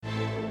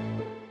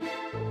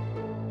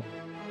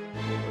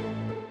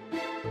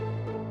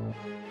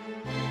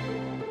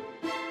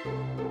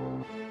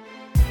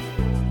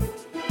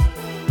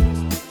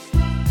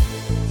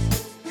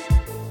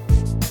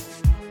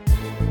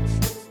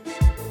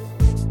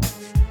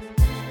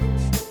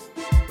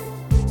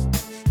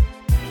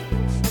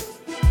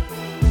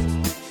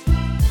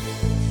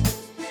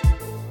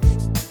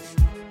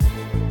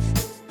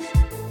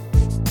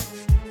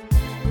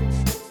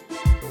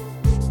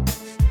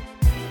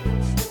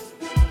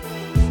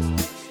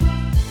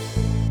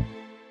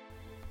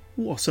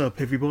What's up,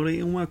 everybody,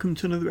 and welcome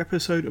to another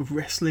episode of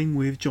Wrestling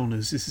with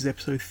Johners. This is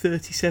episode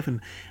 37,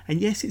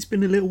 and yes, it's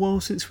been a little while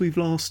since we've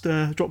last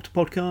dropped a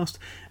podcast.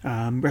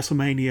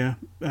 WrestleMania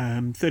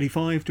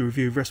 35, the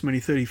review of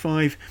WrestleMania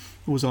 35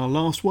 was our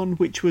last one,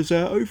 which was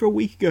over a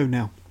week ago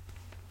now.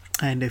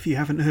 And if you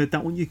haven't heard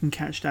that one, you can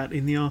catch that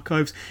in the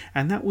archives.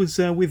 And that was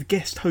with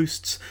guest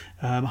hosts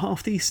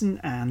Half Decent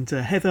and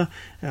Heather,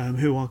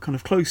 who are kind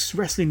of close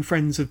wrestling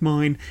friends of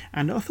mine.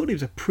 And I thought it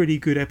was a pretty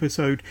good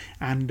episode.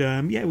 And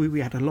we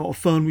had a lot of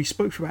fun. We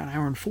spoke for about an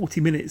hour and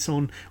 40 minutes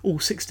on all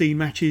 16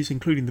 matches,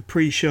 including the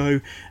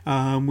pre-show.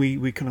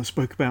 We kind of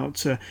spoke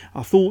about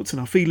our thoughts and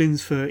our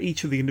feelings for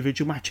each of the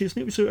individual matches.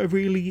 And it was a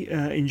really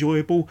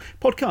enjoyable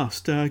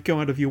podcast. Go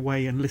out of your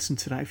way and listen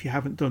to that if you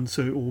haven't done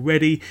so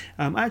already.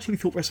 I actually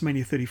thought WrestleMania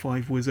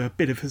 35 was a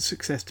bit of a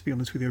success, to be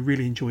honest with you. I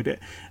really enjoyed it.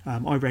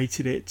 I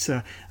rated it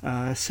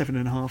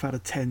 7.5 out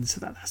of 10, so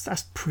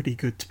that's pretty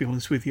good, to be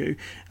honest with you.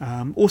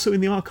 Also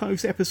in the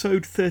archives,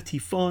 episode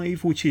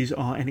 35, which is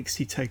our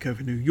NXT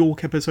TakeOver New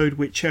York episode,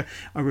 which I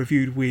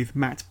reviewed with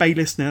Matt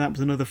Bayliss. Now, that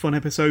was another fun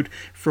episode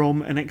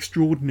from an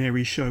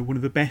extraordinary show, one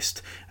of the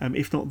best,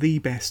 if not the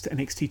best,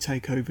 NXT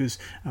takeovers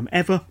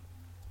ever.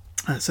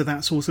 So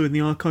that's also in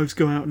the archives.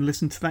 Go out and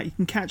listen to that. You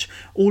can catch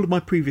all of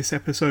my previous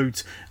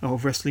episodes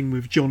of Wrestling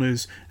with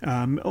Johners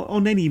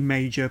on any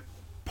major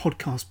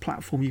podcast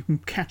platform. You can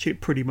catch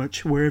it pretty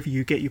much wherever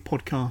you get your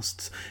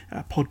podcasts.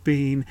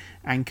 Podbean,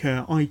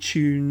 Anchor,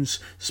 iTunes,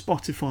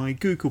 Spotify,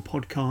 Google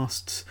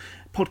Podcasts,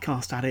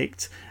 Podcast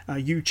Addict,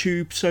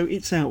 YouTube, so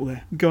it's out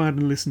there. Go out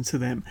and listen to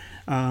them.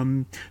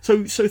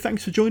 So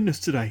thanks for joining us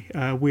today.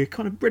 We're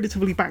kind of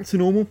relatively back to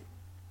normal.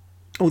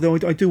 Although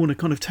I do want to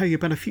kind of tell you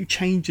about a few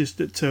changes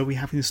that we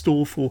have in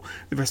store for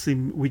the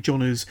Wrestling with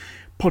Johners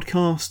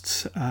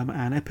podcasts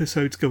and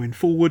episodes going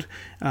forward.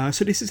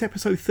 So this is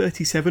episode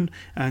 37,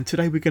 and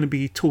today we're going to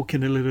be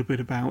talking a little bit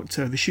about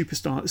the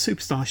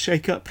Superstars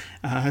Shake-Up,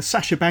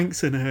 Sasha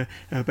Banks and her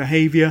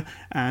behaviour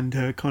and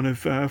her kind of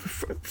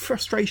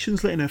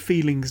frustrations, letting her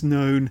feelings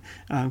known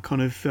out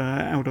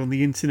on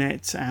the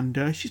internet,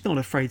 and she's not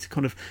afraid to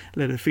kind of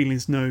let her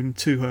feelings known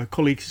to her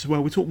colleagues as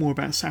well. We'll talk more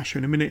about Sasha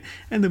in a minute,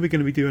 and then we're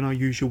going to be doing our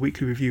usual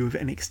weekly review of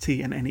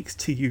NXT and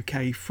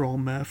NXTUK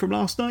from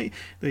last night,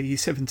 the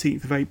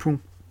 17th of April.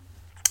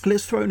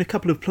 Let's throw in a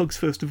couple of plugs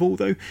first of all,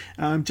 though,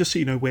 just so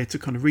you know where to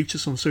kind of reach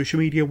us on social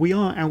media. We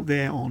are out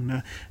there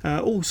on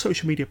all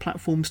social media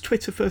platforms.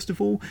 Twitter, first of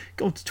all,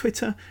 go on to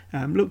Twitter,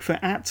 look for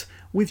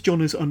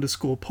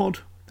 @withjohners_pod.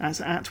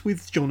 That's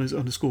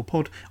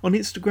 @withjohners_pod. On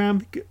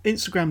Instagram,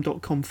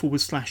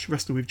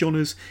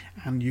 instagram.com/wrestlingwithjohners,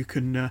 and you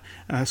can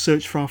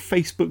search for our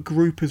Facebook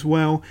group as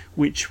well,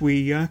 which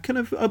we kind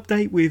of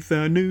update with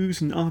news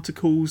and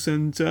articles,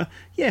 and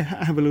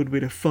have a little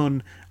bit of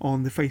fun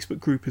on the Facebook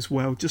group as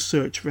well. Just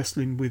search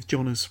Wrestling with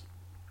Johners.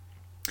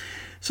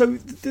 So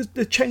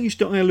the change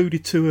that I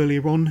alluded to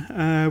earlier on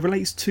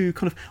relates to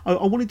kind of,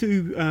 I want to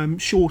do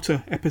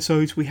shorter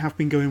episodes. We have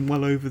been going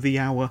well over the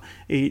hour.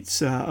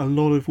 It's a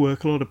lot of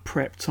work, a lot of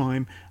prep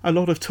time, a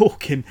lot of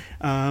talking,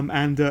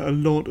 and a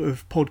lot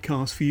of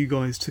podcasts for you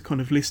guys to kind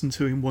of listen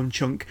to in one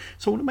chunk.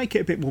 So I want to make it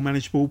a bit more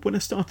manageable. When I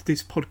started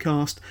this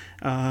podcast,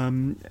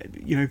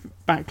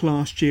 back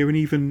last year and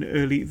even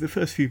early, the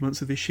first few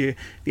months of this year,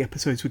 the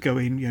episodes were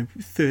going,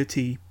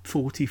 30,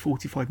 40,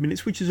 45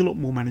 minutes, which is a lot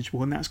more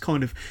manageable, and that's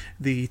kind of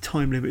the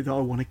time limit that I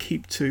want to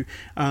keep to.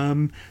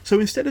 So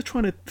instead of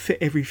trying to fit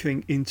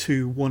everything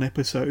into one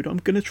episode, I'm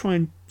going to try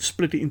and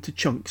split it into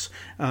chunks.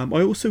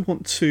 I also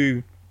want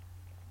to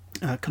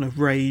kind of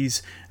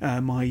raise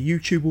my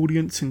YouTube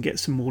audience and get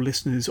some more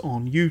listeners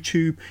on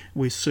YouTube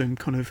with some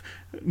kind of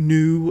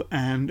new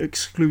and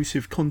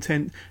exclusive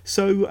content.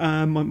 So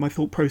my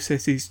thought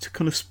process is to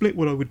kind of split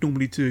what I would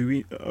normally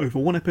do over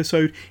one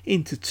episode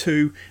into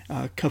two,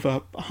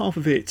 cover half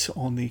of it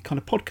on the kind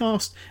of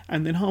podcast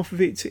and then half of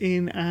it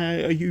in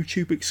a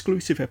YouTube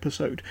exclusive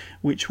episode,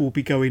 which will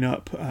be going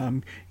up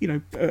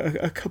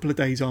a couple of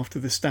days after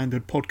the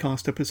standard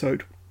podcast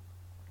episode.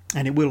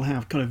 And it will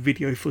have kind of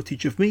video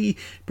footage of me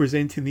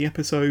presenting the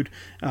episode,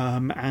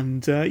 so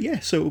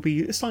it will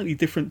be slightly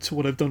different to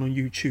what I've done on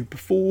YouTube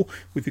before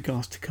with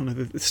regards to kind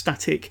of the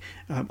static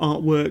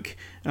artwork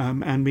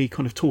and me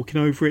kind of talking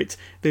over it.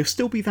 There'll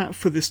still be that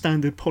for the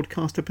standard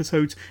podcast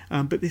episodes,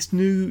 but this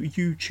new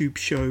YouTube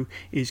show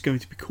is going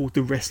to be called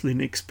The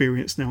Wrestling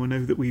Experience. Now, I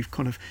know that we've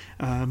kind of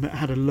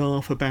had a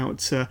laugh about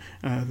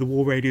the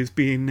War Raiders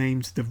being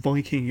named the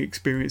Viking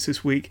Experience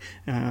this week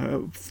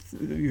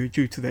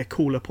due to their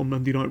call-up on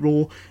Monday Night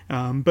Raw,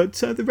 but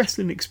the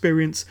Wrestling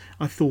Experience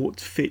I thought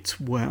fits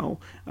well,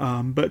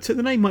 but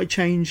the name might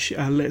change.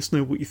 Let us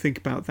know what you think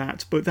about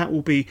that, but that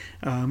will be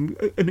an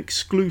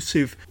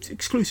exclusive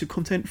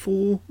content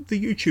for the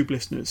YouTube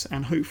listeners,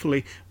 and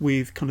hopefully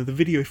with kind of the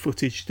video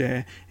footage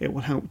there, it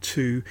will help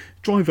to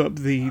drive up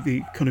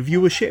the kind of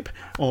viewership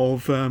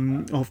of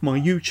my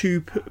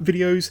YouTube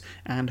videos,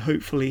 and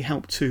hopefully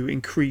help to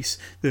increase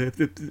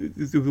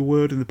the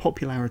word and the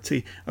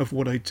popularity of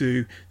what I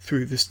do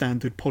through the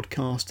standard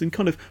podcast, and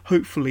kind of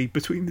hopefully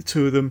between the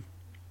two of them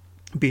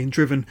being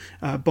driven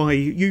by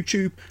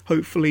YouTube.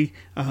 Hopefully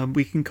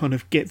we can kind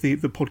of get the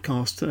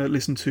podcast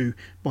listened to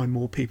by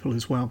more people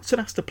as well. So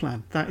that's the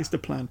plan. That is the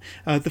plan.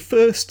 The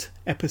first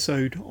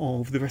episode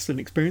of the Wrestling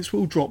Experience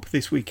will drop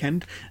this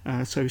weekend,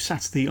 so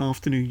Saturday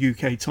afternoon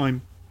UK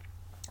time.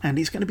 And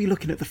it's going to be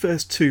looking at the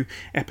first 2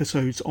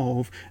 episodes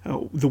of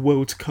the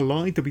Worlds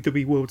Collide,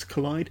 WWE Worlds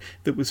Collide,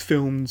 that was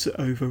filmed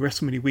over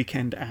WrestleMania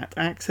weekend at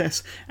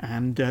Access.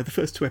 And the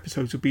first 2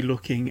 episodes will be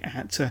looking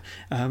at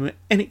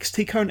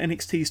NXT, current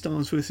NXT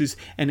stars versus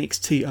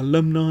NXT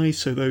alumni.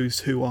 So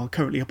those who are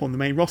currently up on the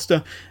main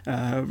roster,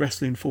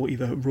 wrestling for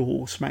either Raw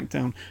or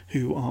SmackDown,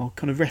 who are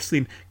kind of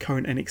wrestling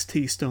current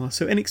NXT stars.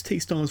 So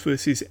NXT stars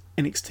versus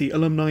NXT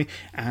alumni.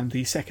 And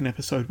the second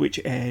episode, which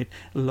aired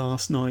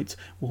last night,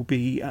 will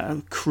be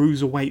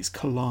Cruiserweights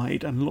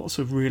Collide, and lots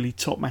of really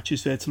top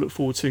matches there to look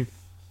forward to,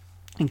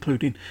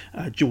 including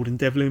Jordan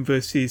Devlin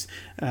versus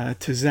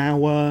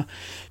Tozawa,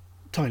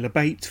 Tyler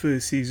Bate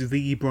versus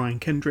the Brian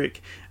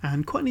Kendrick,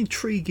 and quite an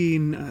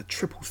intriguing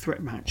triple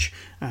threat match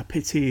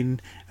pitting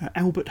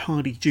Albert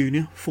Hardy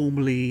Jr.,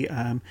 formerly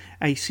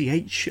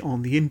ACH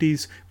on the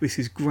Indies,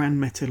 versus Gran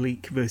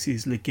Metalik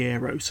versus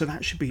Ligero. So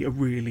that should be a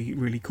really,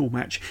 really cool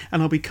match.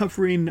 And I'll be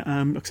covering, like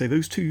I say,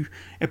 those 2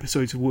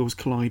 episodes of Worlds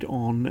Collide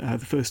on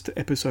the first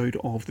episode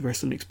of the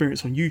Wrestling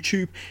Experience on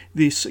YouTube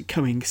this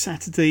coming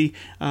Saturday,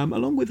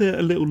 along with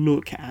a little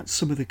look at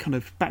some of the kind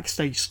of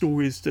backstage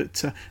stories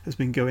that has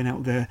been going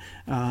out there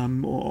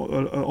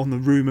or on the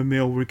rumour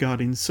mill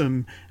regarding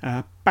some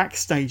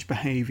backstage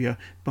behaviour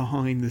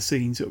behind the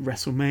scenes at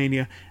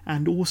WrestleMania,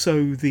 and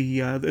also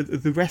the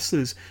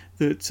wrestlers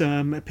that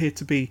appear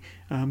to be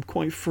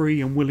quite free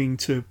and willing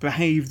to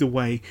behave the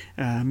way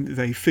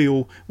they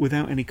feel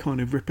without any kind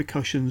of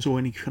repercussions or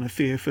any kind of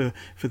fear for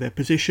their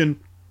position.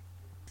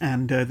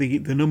 And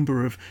the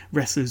number of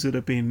wrestlers that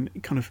have been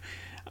kind of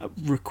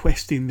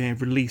requesting their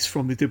release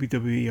from the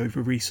WWE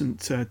over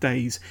recent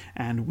days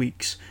and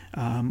weeks.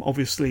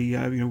 Obviously,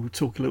 we'll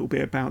talk a little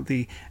bit about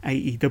the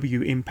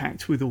AEW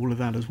impact with all of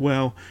that as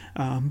well.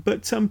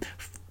 But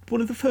one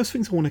of the first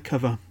things I want to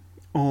cover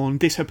on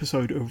this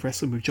episode of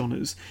Wrestling with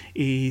Johners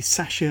is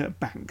Sasha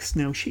Banks.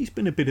 Now, she's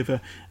been a bit of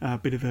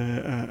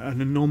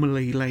an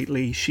anomaly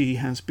lately. She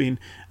has been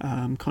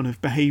kind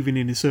of behaving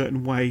in a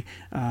certain way.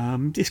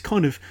 This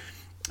kind of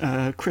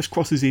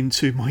crisscrosses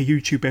into my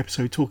YouTube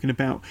episode talking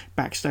about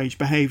backstage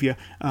behaviour,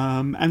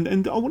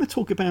 and I want to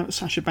talk about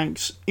Sasha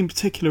Banks in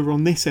particular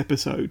on this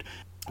episode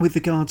with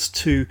regards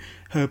to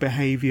her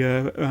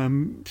behaviour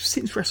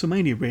since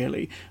WrestleMania,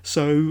 really.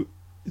 So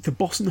the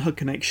Boston Hug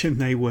Connection,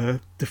 they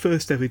were the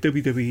first ever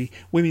WWE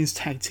Women's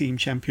Tag Team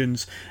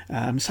Champions,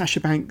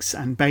 Sasha Banks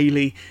and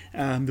Bayley,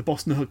 the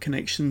Boston Hug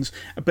Connections,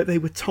 but they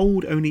were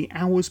told only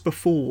hours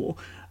before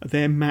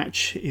their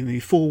match in the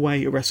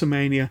 4-way at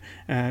WrestleMania.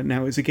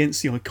 Now it was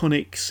against the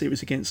Iconics, it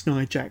was against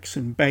Nia Jax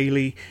and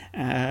Bayley,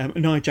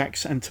 Nia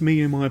Jax and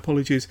Tamina, my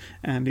apologies,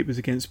 and it was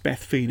against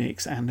Beth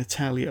Phoenix and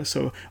Natalya.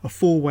 So a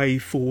 4-way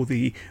for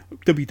the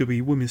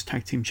WWE Women's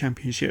Tag Team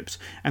Championships,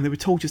 and they were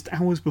told just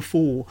hours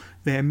before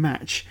their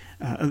match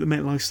at the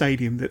MetLife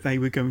Stadium that they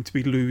were going to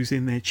be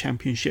losing their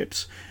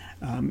championships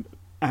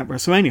at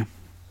WrestleMania.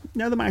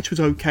 Now the match was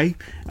okay,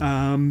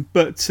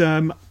 but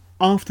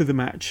after the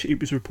match, it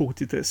was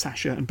reported that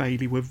Sasha and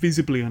Bayley were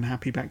visibly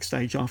unhappy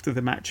backstage after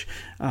the match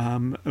at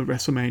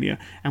WrestleMania,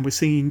 and were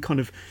seen kind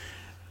of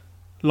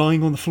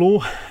lying on the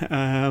floor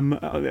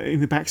in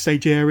the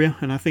backstage area.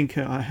 And I think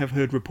I have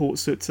heard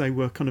reports that they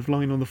were kind of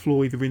lying on the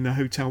floor either in the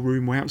hotel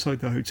room or outside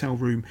the hotel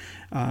room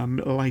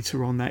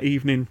later on that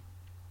evening.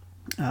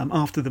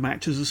 After the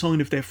match, as a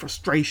sign of their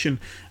frustration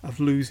of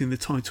losing the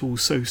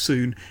titles so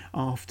soon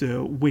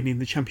after winning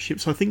the championship.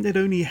 So I think they'd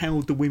only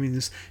held the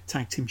women's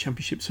tag team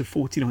championships for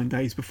 49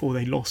 days before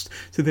they lost.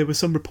 So there were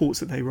some reports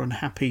that they were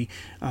unhappy.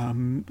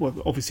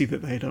 Obviously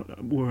that they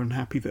were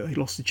unhappy that they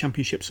lost the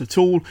championships at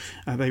all.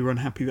 They were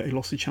unhappy that they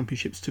lost the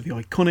championships to the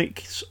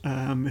Iconics,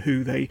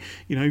 who they,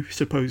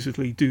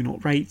 supposedly do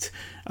not rate.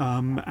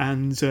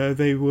 And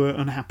they were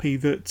unhappy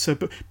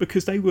that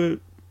because they were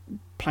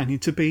planning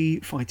to be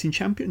fighting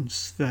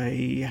champions.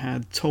 They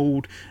had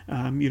told,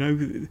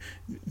 the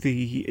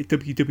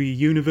WWE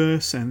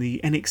Universe and the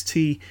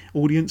NXT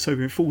audience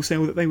over in Full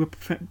Sail that they were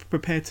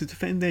prepared to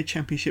defend their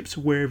championships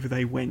wherever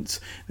they went.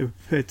 They were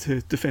prepared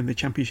to defend their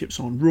championships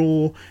on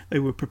Raw. They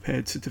were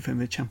prepared to defend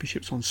their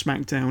championships on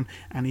SmackDown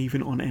and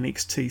even on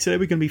NXT. So they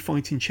were going to be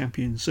fighting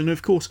champions. And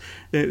of course,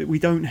 we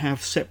don't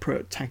have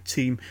separate tag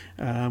team,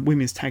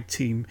 women's tag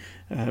team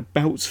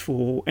belts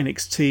for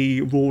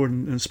NXT, Raw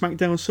and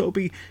SmackDown. So it'll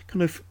be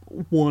kind of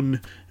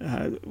one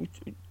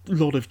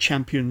lot of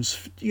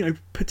champions,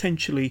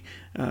 potentially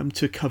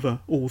to cover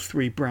all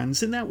three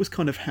brands. And that was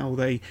kind of how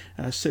they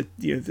said,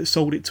 they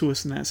sold it to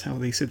us, and that's how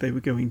they said they were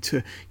going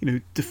to,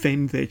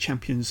 defend their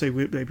champions. They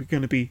were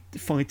going to be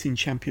fighting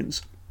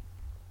champions.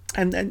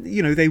 And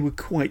you know, they were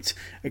quite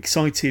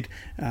excited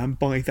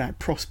by that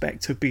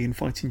prospect of being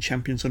fighting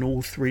champions on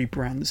all three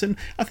brands, and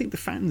I think the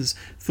fans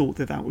thought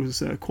that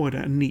was quite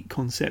a neat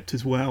concept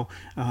as well,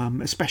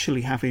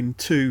 especially having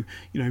two,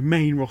 you know,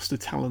 main roster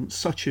talents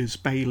such as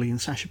Bayley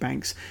and Sasha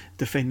Banks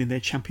defending their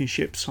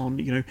championships on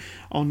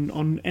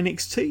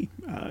NXT.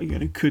 You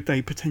know, could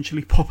they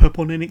potentially pop up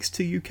on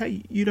NXT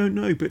UK? You don't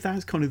know, but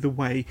that's kind of the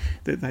way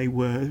that they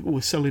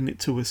were selling it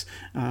to us,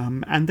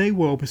 and they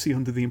were obviously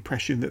under the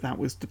impression that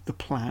was the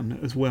plan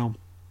as well.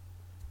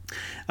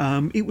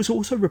 It was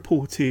also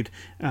reported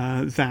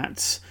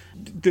that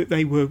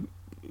they were.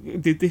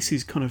 This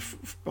is kind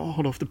of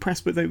hot off the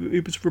press, but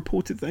it was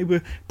reported they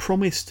were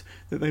promised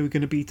that they were going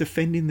to be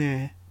defending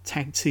their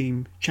tag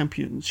team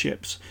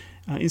championships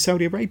in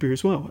Saudi Arabia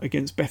as well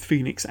against Beth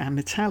Phoenix and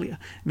Natalya.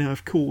 Now,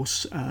 of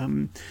course,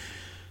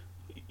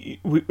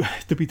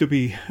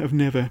 WWE have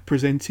never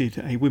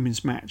presented a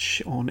women's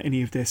match on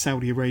any of their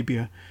Saudi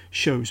Arabia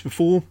shows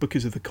before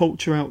because of the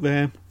culture out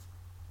there.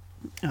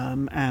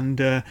 And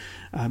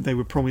they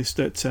were promised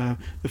that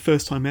the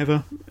first time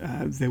ever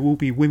there will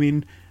be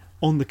women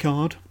on the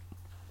card.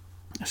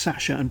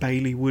 Sasha and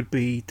Bayley would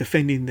be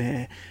defending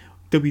their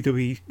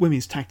WWE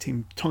Women's Tag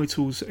Team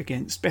titles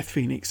against Beth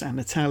Phoenix and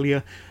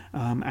Natalya,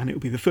 and it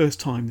would be the first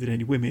time that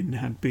any women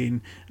had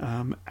been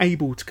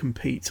able to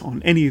compete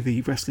on any of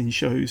the wrestling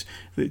shows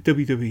that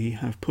WWE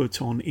have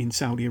put on in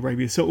Saudi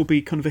Arabia. So it will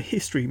be kind of a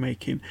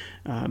history-making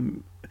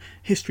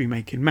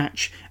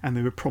match, and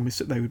they were promised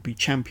that they would be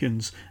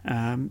champions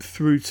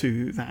through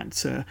to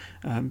that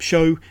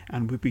show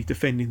and would be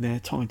defending their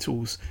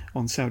titles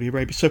on Saudi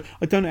Arabia. So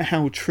I don't know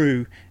how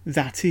true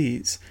that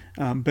is,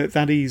 but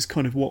that is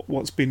kind of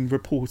what's been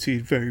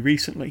reported very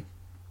recently.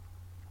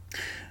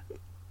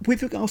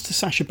 With regards to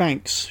Sasha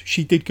Banks,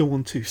 she did go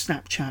on to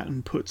Snapchat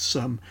and put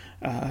some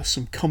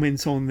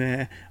comments on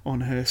there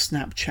on her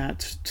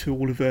Snapchat to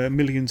all of her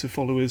millions of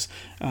followers,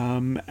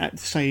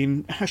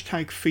 saying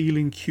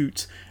 #feeling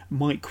cute,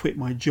 might quit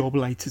my job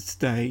later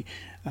today.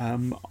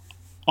 IDK,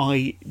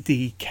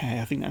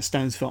 I think that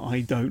stands for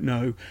I don't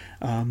know,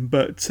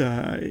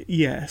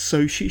 yeah.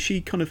 So she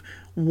kind of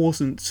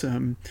wasn't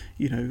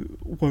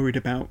worried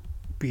about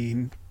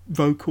being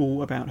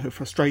vocal about her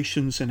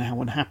frustrations and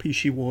how unhappy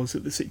she was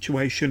at the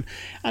situation,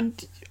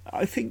 and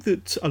I think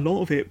that a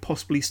lot of it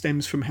possibly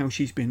stems from how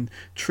she's been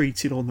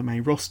treated on the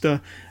main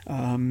roster.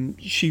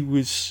 She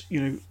was,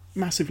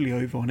 massively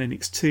over on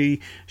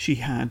NXT. She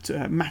had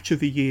match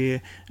of the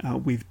year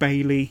with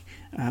Bayley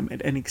at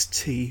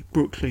NXT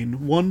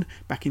Brooklyn 1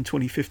 back in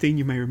 2015.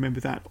 You may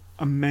remember that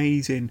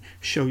amazing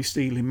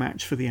show-stealing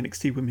match for the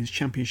NXT Women's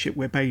Championship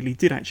where Bayley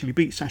did actually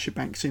beat Sasha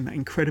Banks in that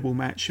incredible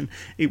match, and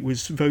it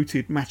was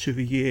voted match of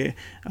the year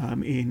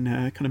in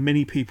kind of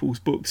many people's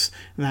books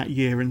that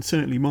year, and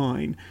certainly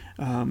mine.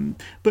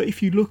 But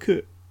if you look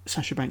at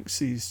Sasha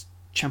Banks's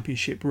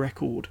championship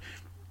record,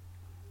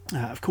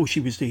 of course, she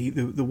was the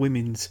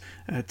women's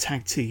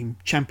tag team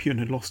champion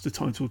and lost the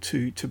title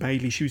to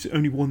Bayley. She was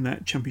only won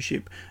that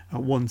championship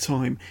one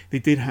time. They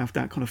did have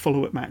that kind of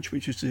follow-up match,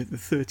 which was the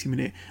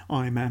 30-minute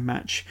Iron Man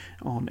match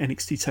on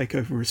NXT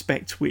TakeOver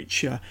Respect,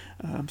 which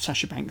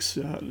Sasha Banks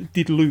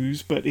did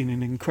lose, but in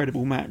an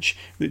incredible match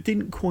that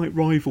didn't quite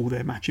rival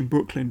their match in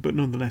Brooklyn, but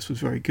nonetheless was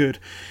very good.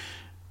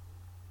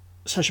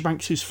 Sasha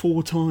Banks is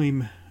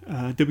four-time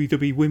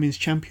WWE Women's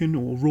Champion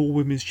or Raw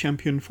Women's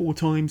Champion 4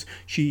 times.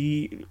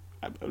 She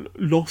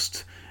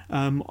lost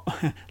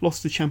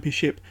the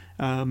championship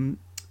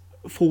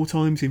 4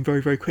 times in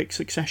very, very quick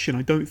succession.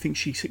 I don't think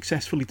she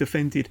successfully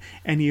defended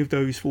any of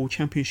those 4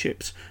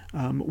 championships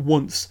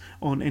once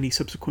on any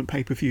subsequent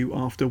pay-per-view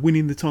after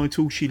winning the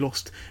title. She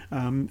lost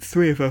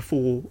 3 of her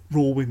 4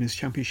 Raw Women's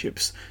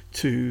Championships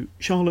to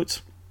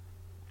Charlotte,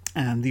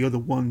 and the other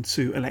one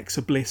to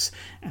Alexa Bliss.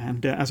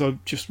 And as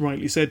I've just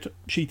rightly said,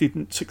 she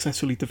didn't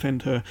successfully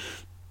defend her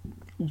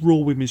Raw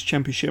Women's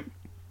Championship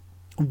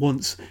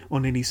once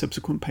on any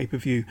subsequent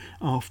pay-per-view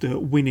after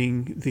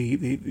winning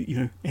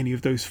the any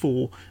of those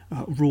 4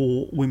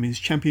 Raw Women's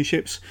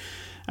Championships.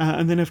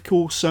 And then, of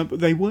course,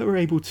 they were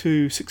able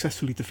to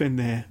successfully defend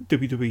their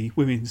WWE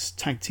Women's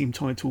Tag Team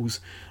titles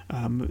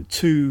at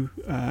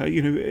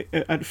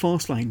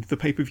Fastlane, the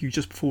pay-per-view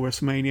just before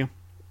WrestleMania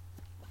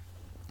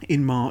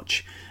in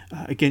March,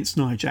 against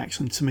Nia Jax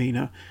and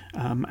Tamina,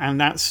 and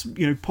that's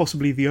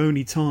possibly the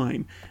only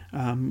time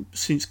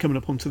since coming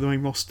up onto the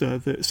main roster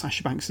that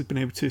Sasha Banks has been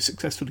able to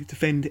successfully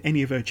defend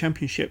any of her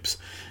championships.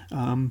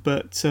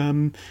 But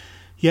a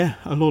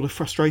lot of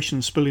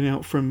frustration spilling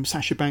out from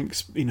Sasha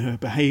Banks in her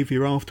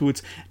behaviour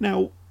afterwards.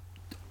 Now,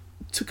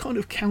 to kind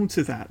of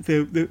counter that,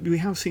 we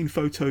have seen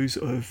photos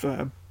of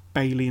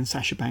Bayley and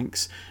Sasha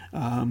Banks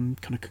kind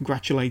of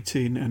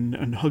congratulating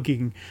and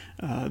hugging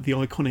the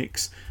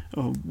Iconics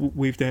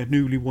with their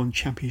newly won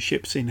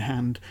championships in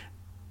hand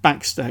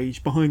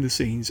backstage behind the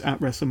scenes at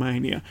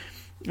WrestleMania,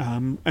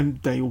 and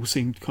they all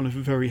seemed kind of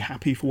very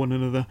happy for one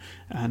another,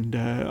 and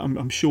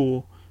I'm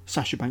sure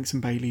Sasha Banks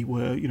and Bayley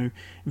were,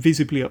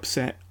 visibly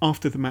upset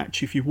after the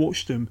match. If you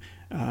watched them,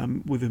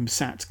 with them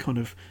sat kind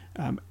of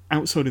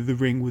outside of the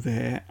ring with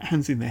their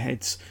hands in their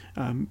heads,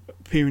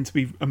 appearing to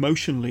be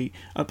emotionally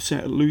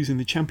upset at losing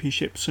the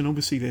championships. And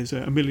obviously there's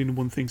a million and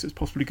one things that's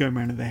possibly going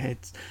around in their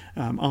heads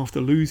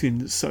after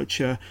losing such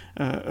a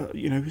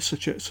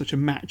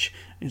match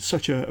in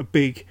such a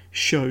big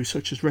show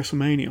such as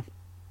WrestleMania.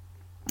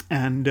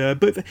 And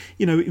but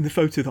in the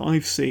photo that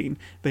I've seen,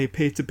 they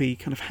appear to be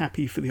kind of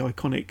happy for the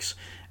Iconics,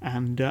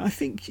 and I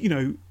think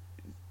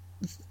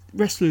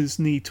wrestlers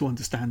need to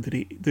understand that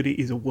it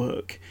is a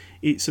work.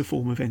 It's a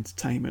form of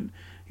entertainment.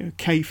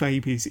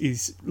 Kayfabe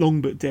is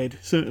long but dead,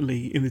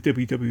 certainly in the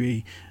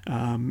WWE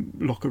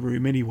locker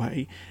room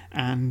anyway.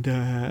 And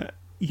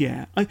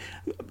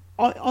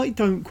I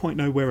don't quite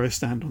know where I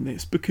stand on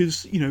this,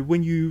 because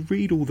when you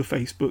read all the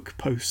Facebook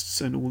posts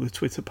and all the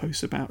Twitter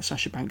posts about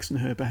Sasha Banks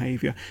and her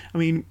behaviour, I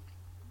mean,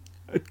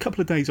 a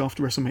couple of days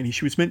after WrestleMania,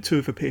 she was meant to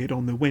have appeared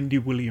on the Wendy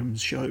Williams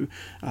show,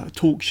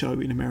 talk show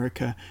in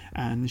America,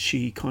 and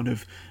she kind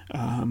of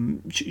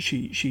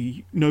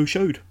she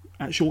no-showed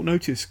at short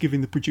notice,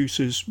 giving the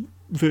producers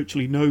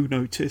virtually no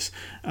notice,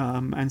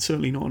 and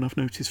certainly not enough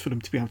notice for them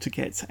to be able to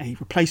get a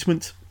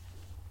replacement.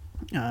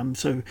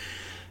 So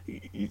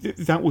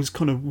that was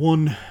kind of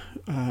one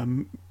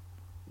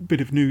bit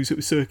of news that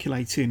was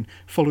circulating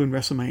following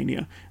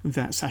WrestleMania,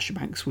 that Sasha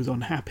Banks was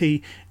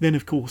unhappy. Then,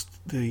 of course,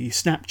 the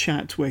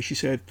Snapchat where she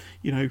said,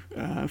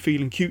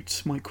 feeling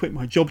cute, might quit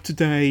my job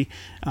today,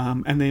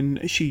 and then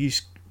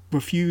she's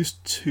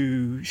refused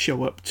to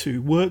show up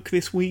to work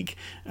this week,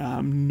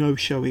 no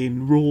show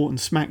in Raw and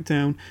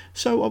SmackDown.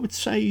 So I would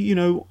say,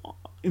 in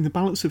the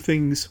balance of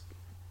things,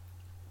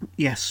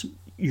 yes,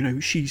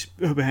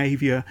 her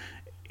behaviour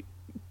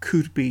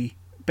could be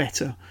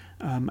better,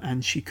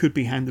 and she could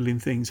be handling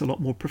things a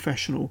lot more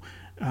professional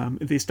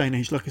at this day and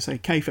age. Like I say,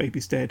 kayfabe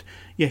is dead.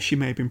 Yes, she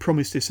may have been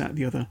promised this, that, and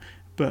the other,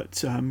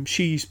 but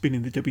she's been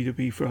in the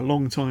WWE for a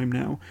long time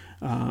now,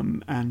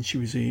 and she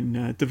was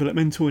in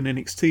developmental in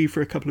NXT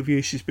for a couple of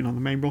years. She's been on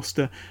the main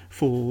roster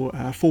for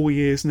 4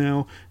 years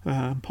now,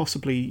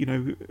 possibly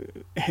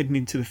heading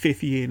into the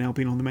 5th year now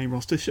being on the main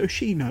roster, so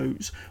she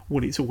knows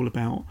what it's all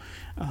about.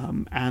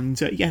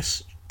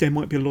 Yes, there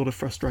might be a lot of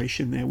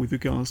frustration there with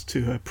regards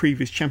to her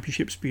previous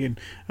championships being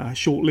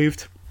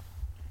short-lived,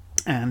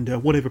 and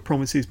whatever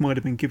promises might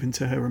have been given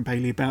to her and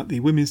Bayley about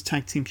the women's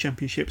tag team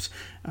championships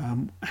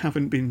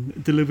haven't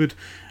been delivered.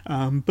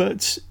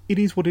 But it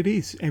is what it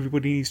is.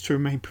 Everybody needs to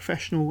remain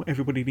professional.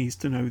 Everybody needs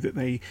to know that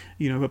they,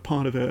 are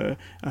part of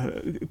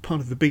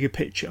the bigger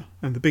picture.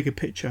 And the bigger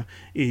picture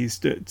is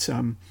that,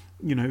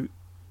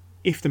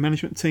 if the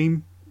management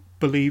team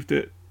believe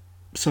that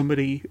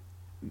somebody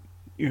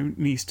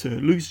needs to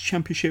lose a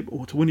championship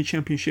or to win a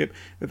championship,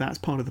 that's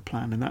part of the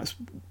plan, and that's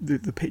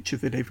the picture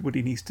that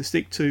everybody needs to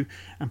stick to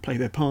and play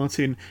their part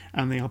in,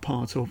 and they are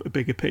part of a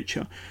bigger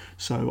picture.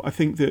 So I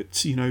think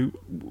that a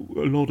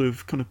lot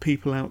of kind of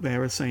people out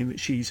there are saying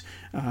that she's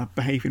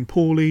behaving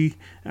poorly,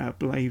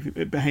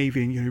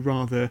 behaving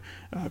rather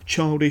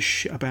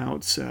childish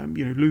about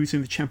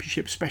losing the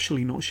championship,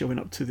 especially not showing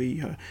up to the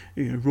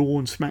Raw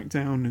and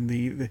SmackDown and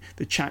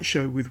the chat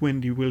show with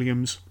Wendy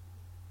Williams,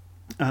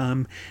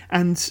 and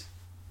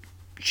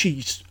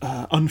she's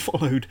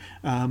unfollowed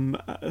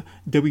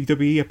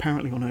WWE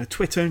apparently on her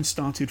Twitter and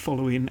started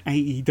following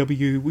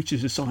AEW, which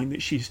is a sign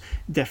that she's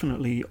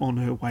definitely on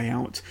her way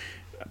out.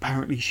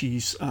 Apparently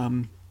she's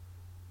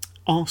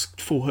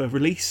asked for her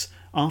release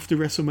after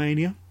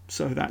WrestleMania,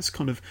 so that's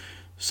kind of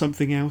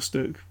something else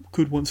that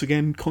could once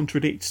again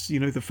contradict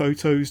the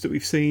photos that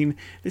we've seen.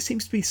 There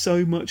seems to be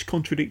so much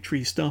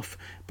contradictory stuff,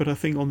 but I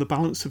think on the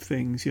balance of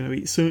things,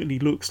 it certainly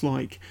looks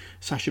like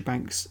Sasha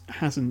Banks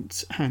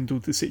hasn't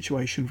handled the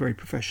situation very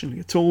professionally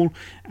at all,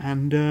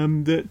 and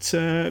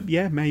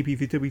maybe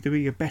the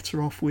WWE are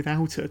better off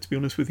without her, to be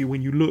honest with you.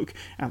 When you look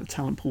at the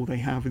talent pool they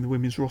have in the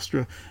women's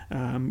roster,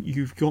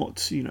 you've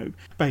got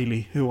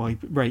Bayley, who I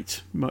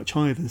rate much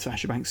higher than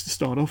Sasha Banks to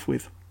start off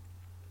with.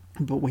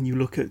 But when you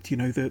look at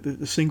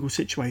the single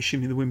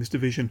situation in the women's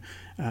division,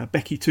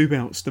 Becky Two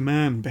Belts, the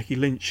man, Becky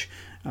Lynch,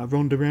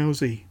 Ronda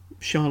Rousey,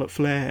 Charlotte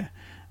Flair,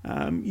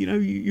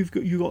 you've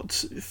got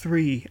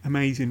 3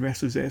 amazing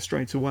wrestlers there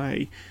straight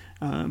away.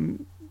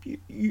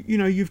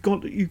 You've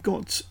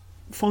got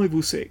 5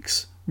 or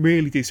 6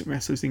 really decent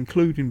wrestlers,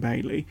 including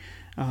Bayley,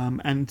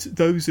 and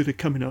those that are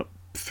coming up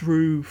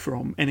through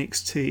from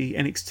NXT,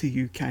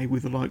 NXT UK,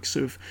 with the likes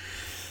of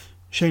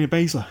Shayna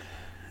Baszler,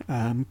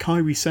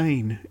 Kairi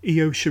Sane,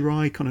 Io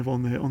Shirai kind of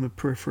on the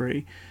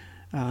periphery,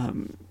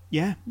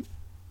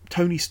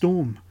 Toni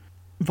Storm,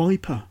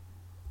 Viper,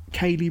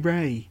 Kaylee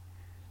Ray,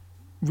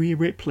 Rhea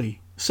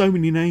Ripley. So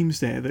many names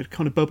there that are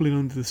kind of bubbling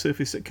under the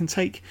surface that can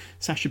take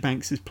Sasha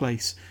Banks'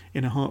 place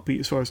in a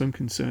heartbeat as far as I'm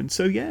concerned.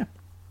 So yeah,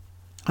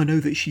 I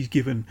know that she's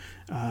given,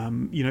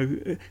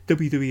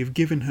 WWE have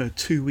given her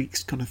 2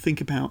 weeks to kind of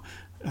think about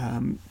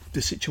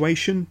the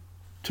situation,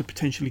 to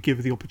potentially give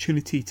her the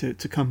opportunity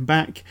to come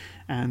back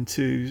and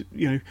to,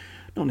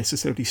 not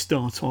necessarily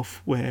start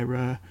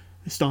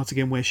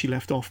again where she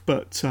left off,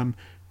 but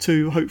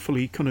to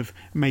hopefully kind of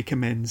make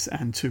amends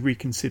and to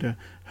reconsider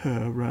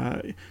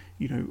her,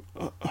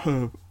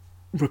 her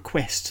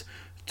request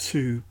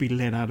to be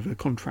let out of her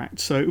contract.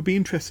 So it'll be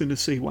interesting to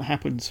see what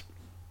happens.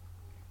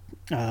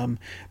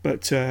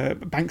 But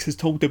Banks has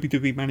told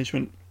WWE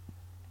management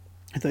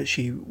that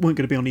she weren't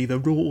going to be on either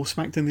Raw or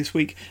SmackDown this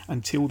week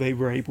until they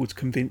were able to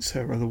convince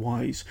her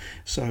otherwise.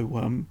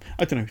 So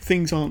I don't know,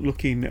 things aren't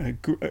looking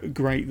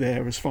great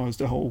there as far as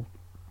the whole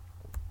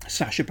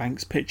Sasha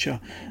Banks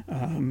picture.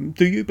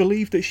 Do you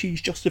believe that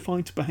she's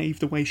justified to behave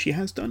the way she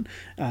has done?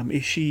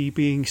 Is she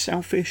being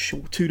selfish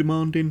or too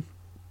demanding?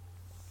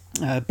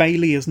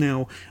 Bayley has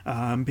now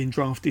been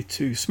drafted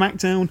to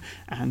SmackDown,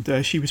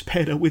 and she was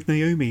paired up with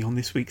Naomi on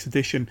this week's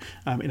edition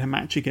in a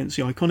match against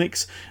the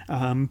Iconics.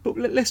 But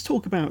let's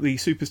talk about the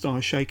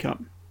Superstars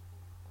Shake-Up.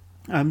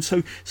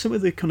 So some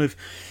of the kind of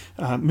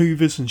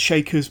movers and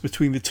shakers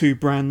between the two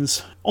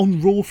brands.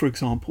 On Raw, for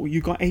example,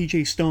 you've got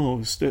AJ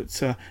Styles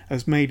that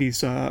has made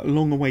his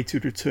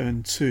long-awaited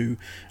return to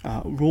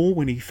Raw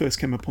when he first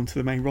came up onto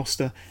the main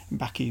roster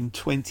back in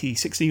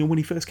 2016, or when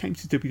he first came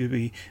to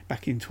WWE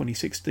back in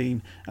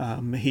 2016.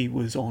 He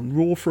was on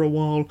Raw for a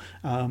while,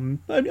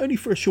 only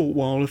for a short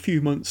while, a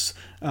few months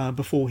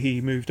before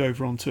he moved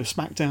over onto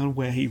SmackDown,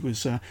 where he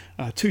was a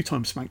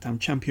two-time SmackDown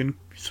champion.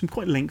 Some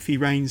quite lengthy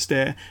reigns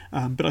there,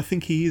 but I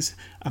think he is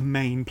a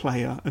main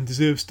player and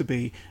deserves to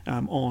be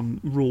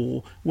on Raw,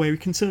 where he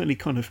can certainly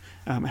kind of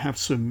have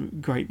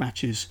some great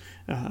matches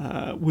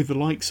with the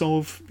likes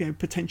of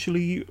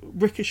potentially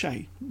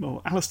Ricochet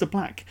or Aleister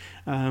Black.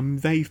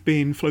 They've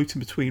been floating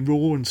between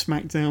Raw and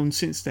SmackDown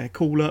since their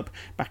call-up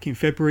back in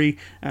February.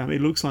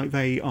 It looks like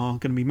they are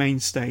going to be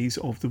mainstays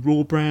of the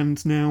Raw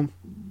brand now.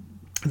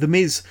 The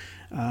Miz,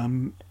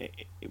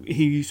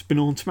 he's been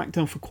on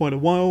SmackDown for quite a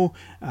while,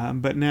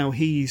 but now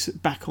he's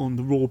back on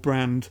the Raw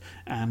brand,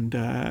 and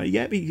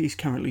he's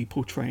currently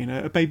portraying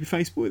a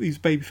babyface. But whether he's a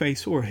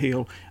babyface or a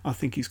heel, I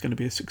think he's going to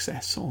be a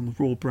success on the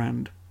Raw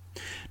brand.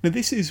 Now,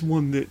 this is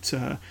one that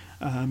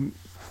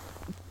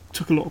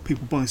took a lot of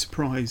people by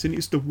surprise, and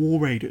it's the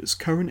War Raiders,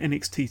 current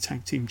NXT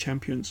Tag Team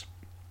Champions,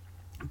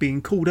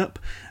 being called up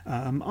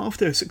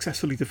after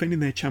successfully defending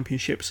their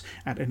championships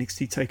at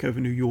NXT TakeOver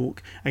New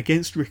York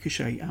against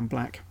Ricochet and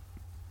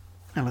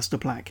Aleister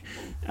Black,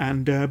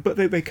 and but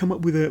they come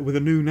up with a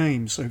new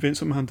name. So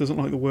Vince McMahon doesn't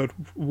like the word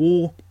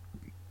war,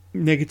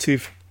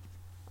 negative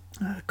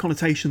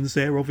connotations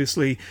there.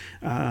 Obviously,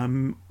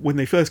 when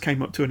they first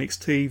came up to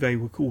NXT, they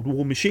were called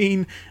War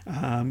Machine.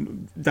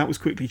 That was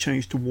quickly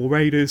changed to War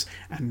Raiders,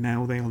 and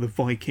now they are the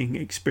Viking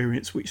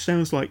Experience, which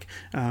sounds like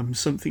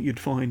something you'd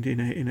find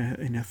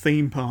in a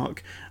theme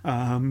park.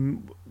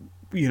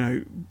 They've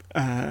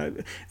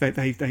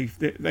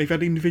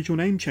had individual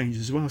name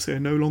changes as well, so they're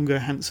no longer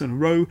Hanson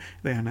and Rowe.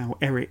 They are now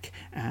Eric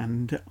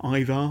and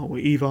Ivar, or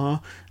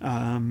Ivar.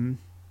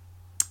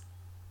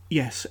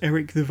 Yes,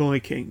 Eric the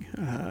Viking,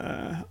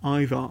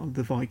 Ivar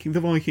the Viking. The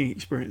Viking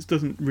Experience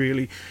doesn't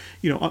really,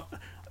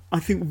 I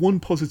think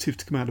one positive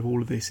to come out of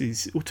all of this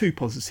is, or two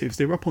positives,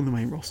 they're up on the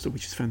main roster,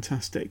 which is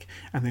fantastic,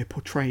 and they're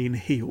portraying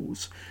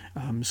heels.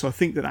 So I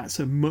think that's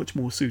a much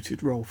more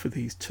suited role for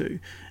these two.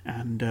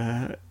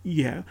 And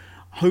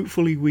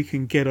hopefully we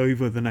can get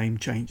over the name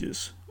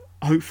changes.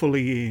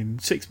 Hopefully in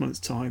 6 months'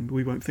 time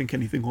we won't think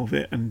anything of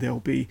it, and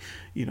they'll be,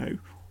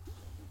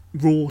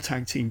 Raw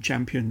Tag Team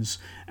Champions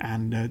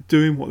and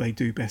doing what they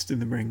do best in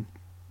the ring.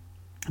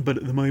 But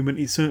at the moment,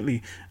 it's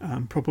certainly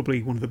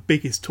probably one of the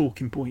biggest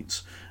talking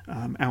points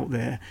out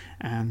there,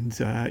 and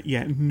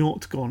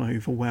not gone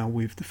over well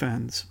with the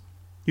fans.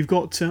 You've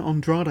got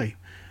Andrade,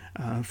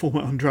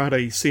 former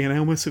Andrade, Cien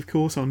Almas, of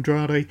course.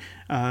 Andrade,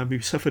 who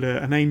suffered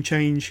a name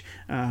change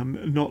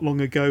not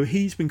long ago.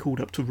 He's been called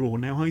up to Raw.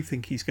 Now, I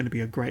think he's going to be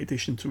a great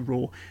addition to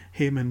Raw.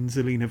 Him and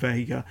Zelina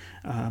Vega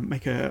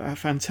make a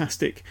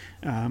fantastic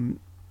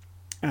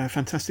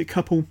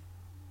couple,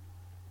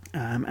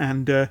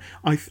 and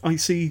I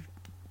see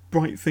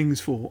bright things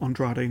for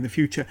Andrade in the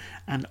future.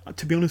 And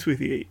to be honest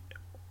with you,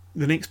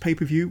 the next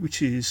pay-per-view,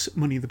 which is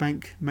Money in the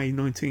Bank, May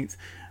 19th,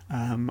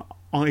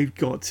 I've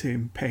got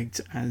him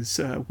pegged as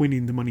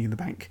winning the Money in the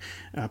Bank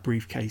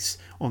briefcase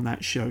on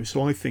that show.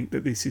 So I think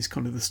that this is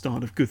kind of the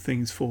start of good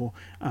things for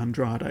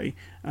Andrade.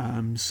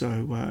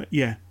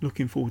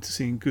 Looking forward to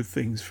seeing good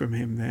things from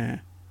him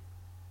there.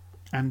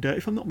 And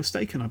if I'm not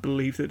mistaken, I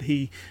believe that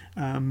he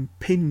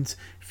pinned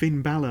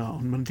Finn Balor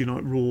on Monday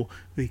Night Raw,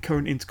 the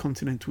current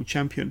Intercontinental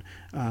Champion.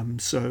 We'll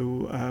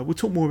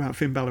talk more about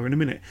Finn Balor in a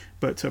minute,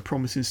 but a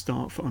promising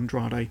start for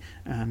Andrade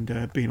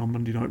and being on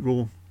Monday Night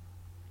Raw.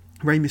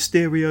 Rey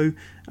Mysterio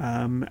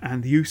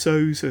and the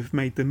Usos have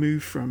made the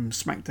move from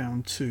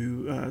SmackDown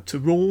to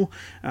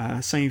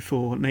Raw. Same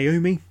for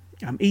Naomi.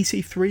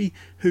 EC3,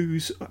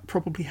 who's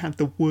probably had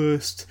the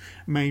worst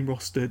main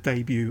roster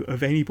debut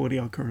of anybody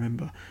I can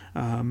remember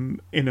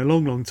in a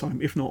long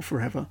time, if not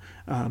forever,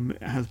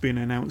 has been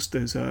announced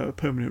as a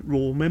permanent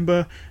Raw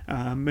member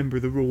of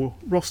the Raw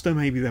roster.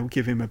 Maybe they'll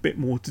give him a bit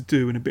more to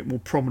do and a bit more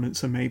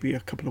prominence, and maybe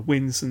a couple of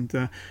wins, and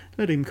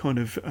let him kind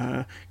of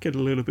get a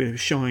little bit of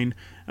shine.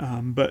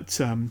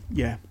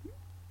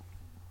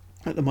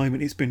 At the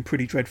moment, it's been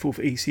pretty dreadful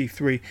for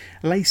EC3.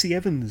 Lacey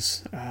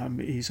Evans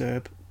is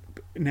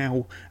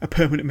now a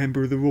permanent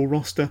member of the Raw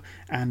roster,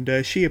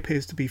 and she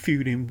appears to be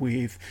feuding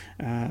with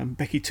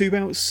Becky Two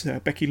Belts,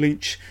 Becky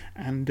Lynch,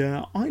 and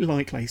I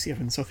like Lacey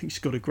Evans. I think she's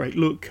got a great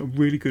look, a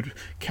really good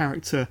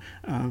character,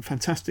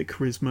 fantastic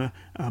charisma.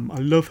 I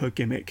love her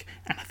gimmick,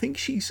 and I think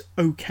she's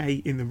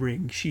okay in the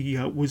ring. She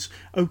was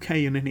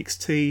okay in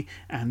NXT,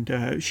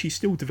 and she's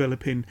still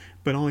developing,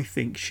 but I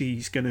think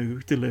she's going to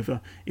deliver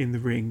in the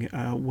ring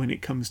when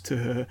it comes to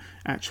her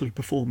actually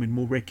performing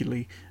more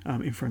regularly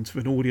in front of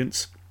an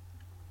audience.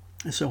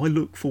 So I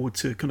look forward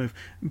to kind of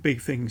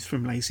big things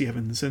from Lacey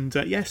Evans. And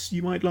yes,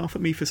 you might laugh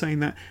at me for saying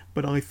that,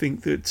 but I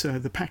think that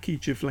the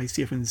package of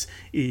Lacey Evans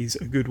is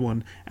a good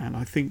one. And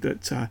I think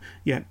that,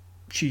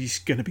 she's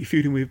going to be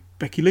feuding with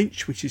Becky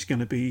Lynch, which is going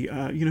to be,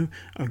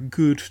 a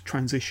good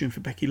transition for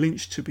Becky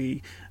Lynch to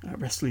be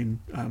wrestling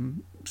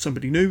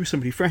somebody new,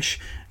 somebody fresh,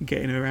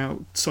 getting her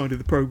outside of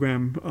the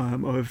program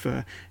of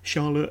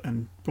Charlotte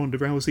and Ronda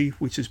Rousey,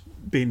 which has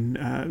been,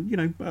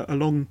 a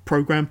long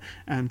program,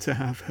 and to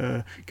have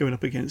her going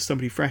up against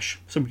somebody fresh,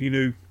 somebody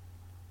new,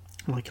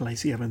 like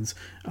Lacey Evans,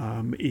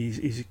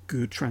 is a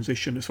good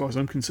transition as far as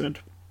I'm concerned.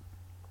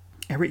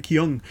 Eric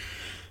Young.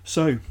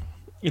 So,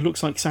 it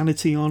looks like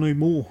Sanity are no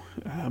more.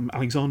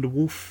 Alexander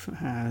Wolf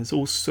has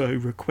also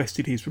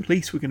requested his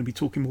release. We're going to be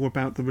talking more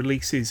about the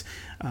releases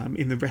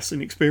in the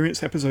Wrestling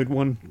Experience, episode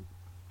 1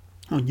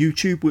 on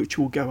YouTube, which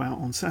will go out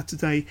on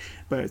Saturday.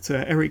 But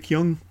Eric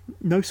Young,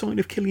 no sign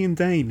of Killian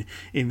Dane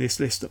in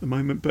this list at the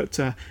moment, but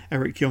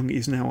Eric Young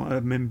is now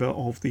a member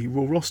of the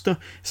Raw roster.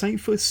 Same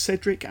for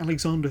Cedric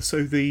Alexander,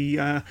 so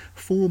the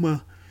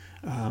former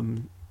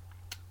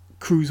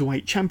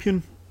Cruiserweight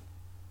champion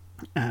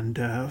and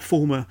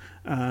former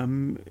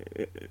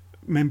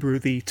member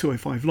of the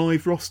 205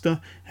 Live roster,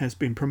 has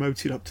been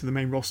promoted up to the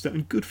main roster,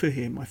 and good for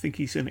him. I think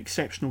he's an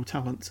exceptional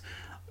talent.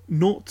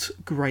 Not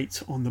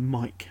great on the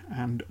mic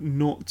and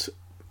not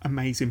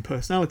amazing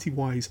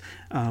personality-wise,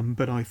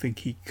 but I think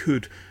he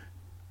could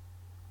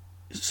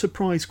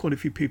surprised quite a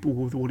few people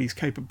with what he's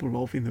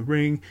capable of in the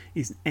ring.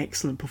 He's an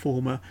excellent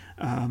performer.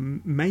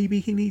 Maybe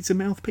he needs a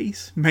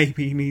mouthpiece,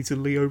 maybe he needs a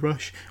Leo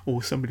Rush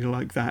or somebody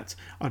like that,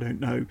 I don't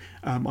know.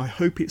 I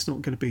hope it's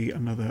not going to be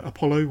another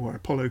Apollo or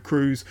Apollo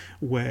Crews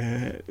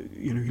where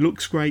he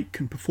looks great,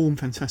 can perform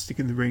fantastic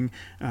in the ring,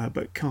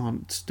 but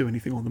can't do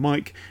anything on the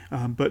mic.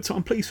 But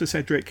I'm pleased for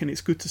Cedric, and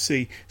it's good to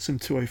see some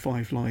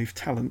 205 Live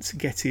talent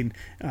getting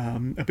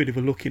a bit of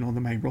a look in on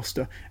the main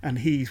roster, and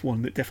he's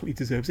one that definitely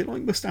deserves it,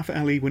 like Mustafa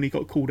Ali when he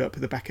got called up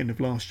at the back end of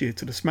last year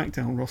to the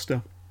SmackDown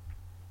roster.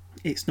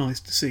 It's nice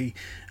to see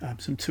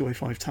some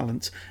 205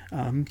 talent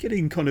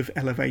getting kind of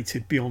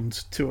elevated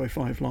beyond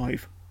 205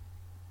 Live.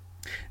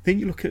 Then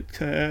you look at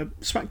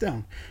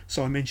SmackDown.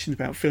 So I mentioned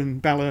about Finn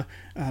Balor.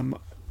 I'm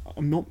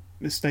not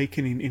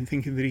mistaken in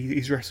thinking that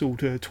he's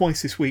wrestled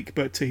twice this week,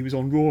 but he was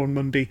on Raw on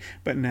Monday,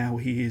 but now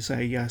he is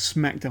a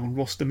SmackDown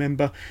roster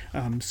member.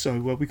 So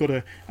we got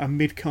a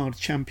mid-card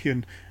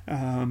champion,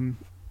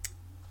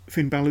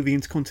 Finn Balor, the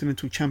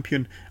Intercontinental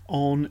Champion,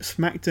 on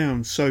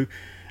SmackDown. So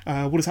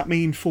what does that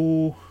mean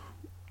for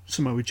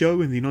Samoa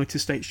Joe in the United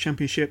States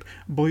Championship?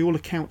 By all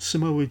accounts,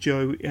 Samoa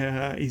Joe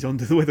is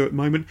under the weather at the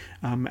moment,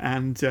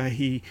 and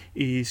he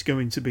is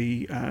going to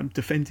be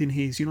defending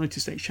his United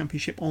States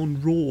Championship on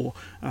Raw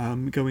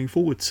going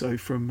forward. So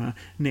from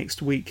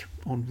next week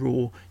on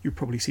Raw, you'll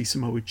probably see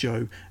Samoa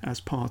Joe as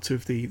part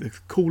of the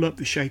call-up,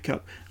 the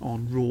shake-up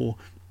on Raw,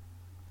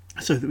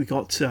 so that we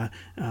got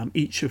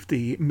each of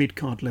the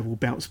mid-card level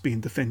bouts being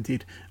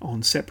defended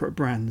on separate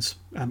brands.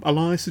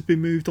 Elias has been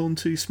moved on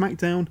to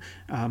SmackDown,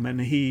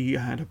 and he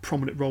had a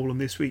prominent role on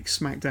this week's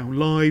SmackDown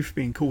Live,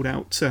 being called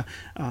out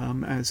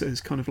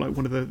as kind of like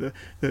one of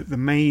the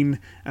main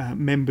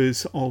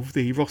members of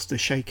the roster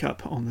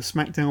shake-up on the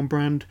SmackDown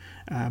brand.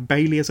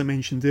 Bayley, as I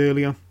mentioned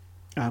earlier,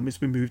 has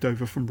been moved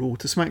over from Raw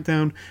to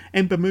SmackDown.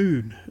 Ember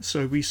Moon,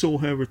 so we saw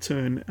her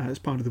return as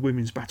part of the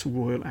Women's Battle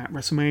Royal at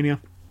WrestleMania.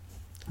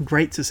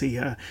 Great to see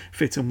her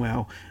fit and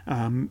well.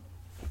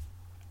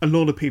 A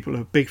lot of people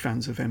are big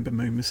fans of Ember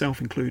Moon, myself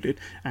included,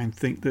 and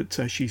think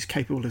that she's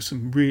capable of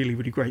some really,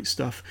 really great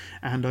stuff.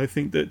 And I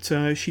think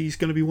that she's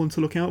going to be one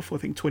to look out for. I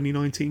think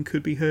 2019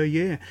 could be her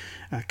year.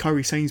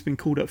 Kairi Sane's been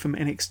called up from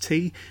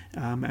NXT,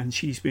 and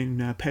she's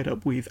been paired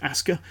up with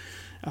Asuka.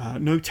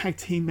 No tag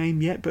team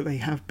name yet, but they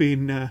have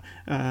been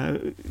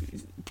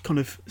kind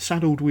of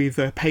saddled with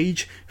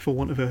Paige, for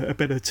want of a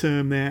better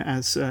term there,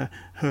 as her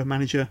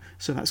manager.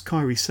 So that's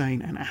Kairi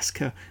Sane and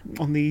Asuka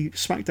on the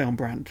SmackDown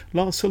brand.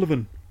 Lars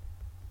Sullivan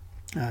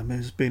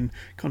has been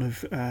kind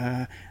of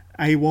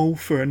AWOL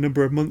for a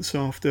number of months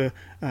after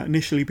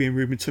initially being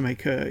rumoured to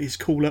make his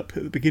call up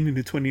at the beginning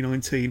of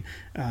 2019.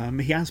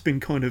 He has been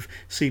kind of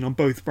seen on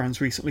both brands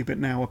recently, but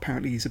now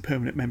apparently he's a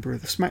permanent member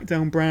of the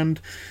SmackDown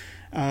brand.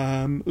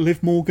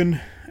 Liv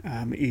Morgan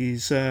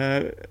is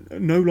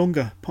no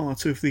longer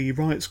part of the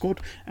Riot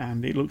Squad,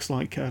 and it looks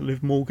like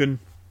Liv Morgan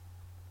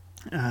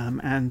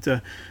And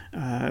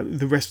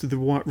the rest of the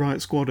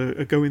Riot Squad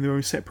are going their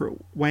own separate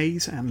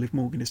ways, and Liv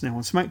Morgan is now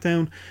on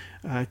SmackDown.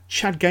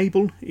 Chad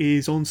Gable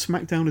is on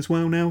SmackDown as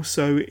well now,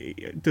 so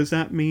does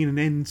that mean an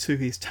end to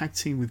his tag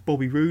team with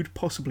Bobby Roode?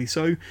 Possibly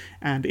so,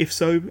 and if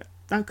so,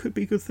 that could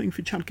be a good thing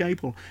for Chad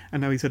Gable.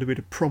 And now he's had a bit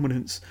of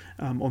prominence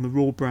on the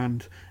Raw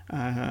brand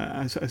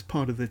as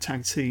part of the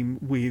tag team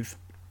with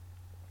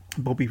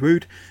Bobby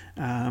Roode,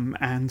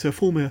 and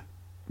former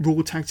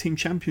Raw Tag Team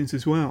Champions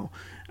as well,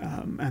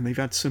 and they've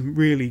had some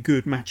really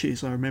good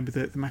matches. I remember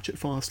the match at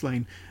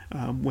Fastlane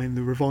when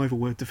the Revival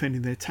were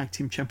defending their Tag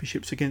Team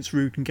Championships against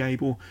Roode and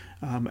Gable,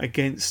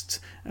 against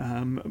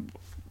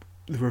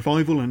the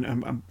Revival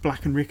and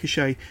Black and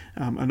Ricochet.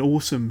 An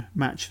awesome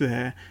match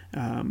there,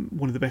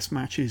 one of the best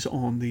matches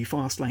on the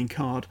Fastlane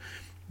card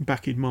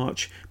back in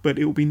March. But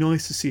it will be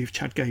nice to see if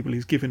Chad Gable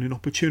is given an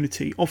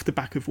opportunity off the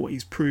back of what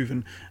he's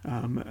proven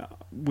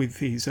with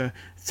his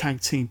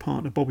tag team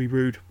partner Bobby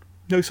Roode.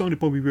 No sign of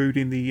Bobby Roode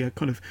in the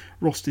kind of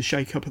roster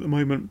shake-up at the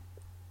moment,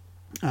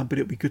 but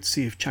it'll be good to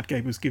see if Chad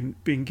Gable's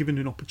being given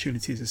an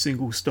opportunity as a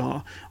single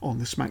star on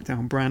the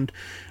SmackDown brand.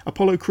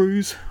 Apollo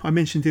Crews, I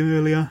mentioned him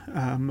earlier,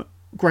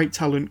 great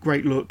talent,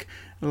 great look,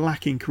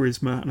 lacking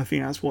charisma, and I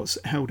think that's what's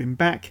held him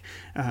back.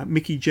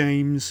 Mickie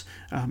James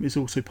is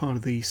also part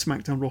of the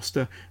SmackDown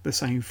roster, the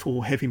same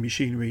for Heavy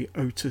Machinery,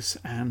 Otis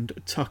and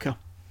Tucker.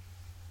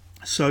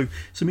 So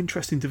some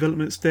interesting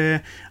developments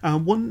there.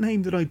 One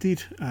name that I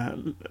did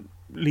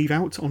leave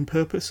out on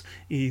purpose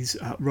is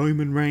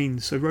Roman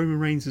Reigns. So Roman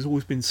Reigns has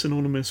always been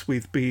synonymous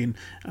with being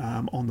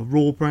on the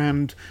Raw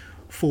brand,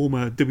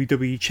 former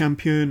WWE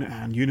champion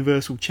and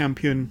Universal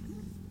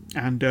champion,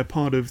 and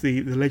part of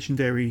the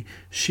legendary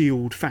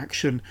Shield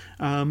faction,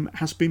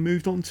 has been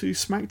moved on to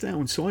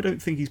SmackDown. So I don't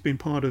think he's been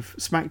part of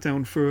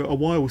SmackDown for a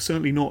while,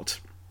 certainly not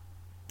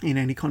in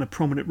any kind of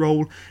prominent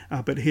role,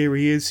 but here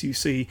he is. You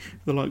see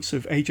the likes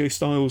of AJ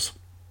Styles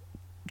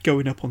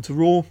going up onto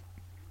Raw,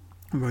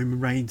 Roman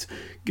Reigns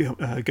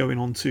going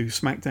on to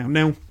SmackDown.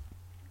 Now,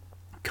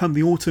 come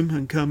the autumn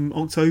and come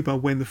October,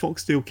 when the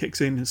Fox deal kicks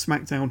in and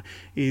SmackDown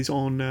is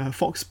on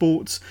Fox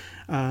Sports,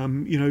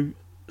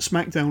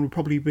 SmackDown will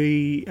probably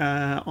be,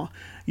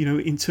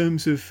 in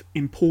terms of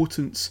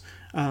importance,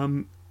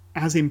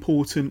 as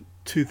important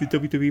to the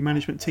WWE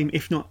management team,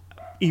 if not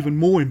even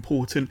more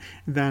important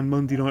than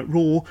Monday Night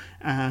Raw.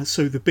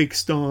 So the big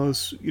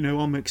stars,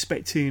 I'm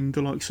expecting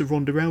the likes of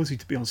Ronda Rousey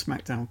to be on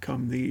SmackDown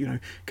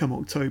come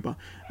October.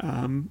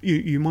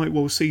 You might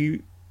well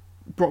see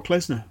Brock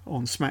Lesnar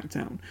on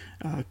SmackDown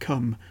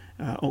come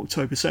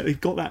October. So they've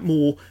got that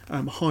more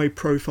high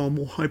profile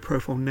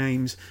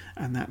names,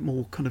 and that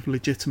more kind of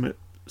legitimate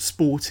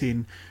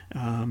sporting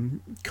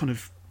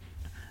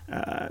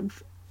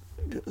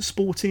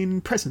sporting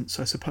presence,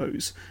 I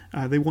suppose.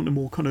 They want a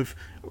more kind of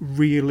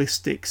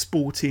realistic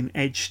sporting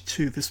edge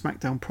to the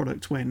SmackDown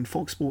product when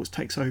Fox Sports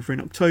takes over in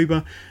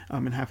October,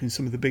 and having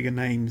some of the bigger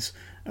names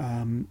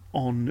on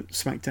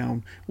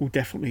SmackDown will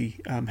definitely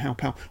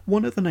help out.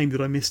 One other name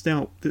that I missed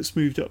out that's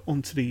moved up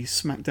onto the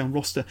SmackDown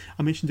roster,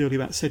 I mentioned earlier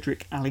about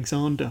Cedric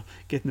Alexander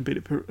getting a bit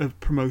of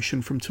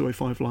promotion from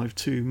 205 Live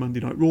to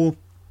Monday Night Raw.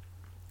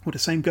 Well, the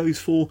same goes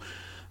for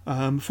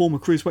former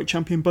Cruiserweight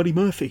champion Buddy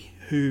Murphy,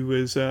 who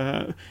has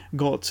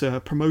got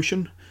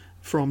promotion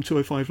from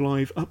 205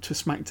 Live up to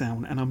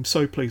SmackDown, and I'm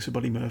so pleased with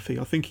Buddy Murphy.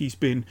 I think he's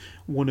been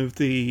one of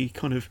the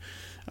kind of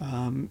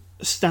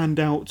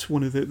standout,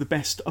 one of the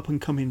best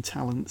up-and-coming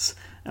talents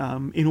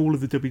in all of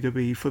the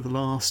WWE for the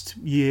last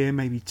year,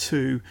 maybe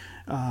two,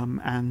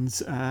 and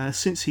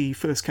since he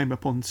first came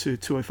up onto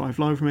 205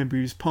 Live, remember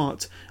he was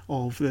part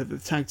of the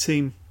tag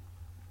team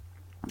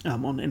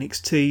on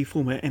NXT,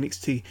 former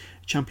NXT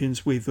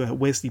champions with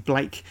Wesley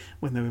Blake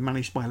when they were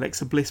managed by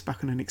Alexa Bliss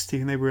back on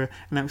NXT, and they were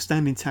an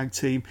outstanding tag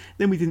team.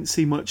 Then we didn't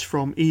see much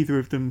from either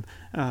of them,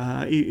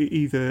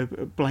 either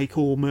Blake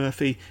or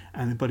Murphy,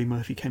 and then Buddy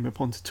Murphy came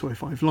up onto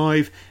 205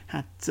 Live,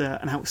 had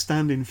an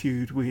outstanding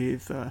feud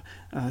with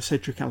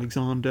Cedric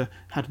Alexander,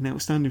 had an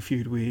outstanding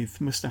feud with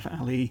Mustafa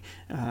Ali.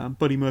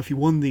 Buddy Murphy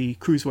won the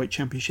Cruiserweight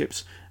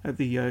Championships at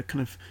the kind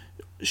of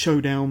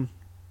showdown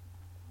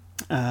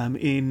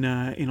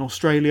in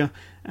Australia.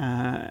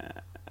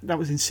 That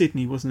was in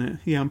Sydney, wasn't it?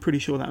 Yeah, I'm pretty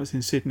sure that was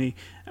in Sydney,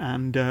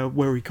 and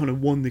where he kind of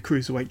won the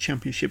Cruiserweight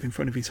Championship in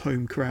front of his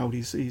home crowd.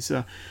 He's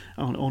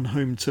on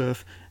home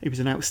turf. He was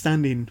an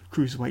outstanding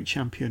Cruiserweight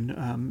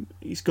champion.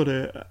 He's got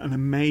an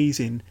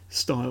amazing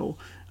style.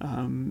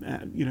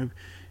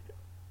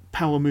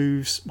 Power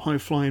moves, high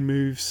flying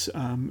moves,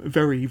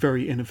 very,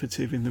 very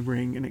innovative in the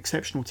ring, an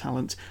exceptional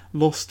talent.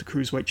 Lost the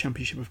Cruiserweight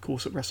Championship, of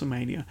course, at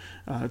WrestleMania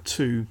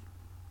to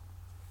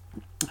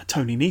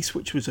Tony Nese,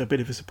 which was a bit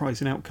of a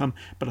surprising outcome,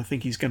 but I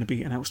think he's going to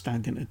be an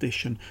outstanding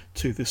addition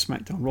to the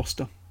SmackDown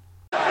roster.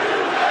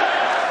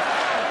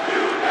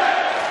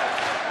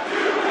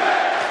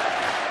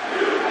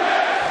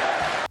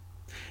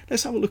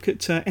 Let's have a look at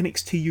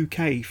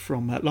NXT UK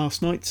from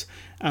last night,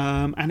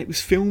 and it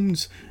was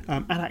filmed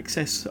at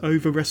Access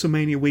over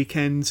WrestleMania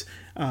weekend.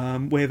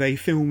 where they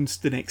filmed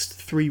the next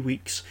 3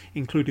 weeks,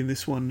 including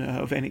this one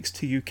of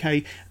NXT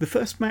UK. The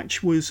first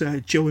match was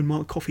Joe and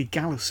Mark Coffey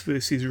Gallus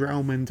versus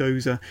Raul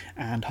Mendoza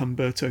and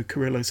Humberto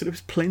Carrillo. So there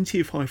was plenty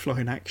of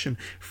high-flying action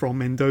from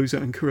Mendoza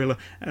and Carrillo.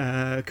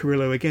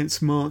 Carrillo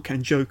against Mark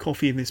and Joe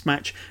Coffey in this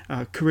match.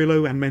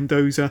 Carrillo and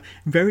Mendoza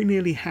very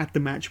nearly had the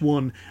match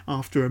won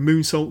after a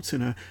moonsault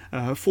and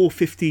a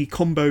 450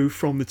 combo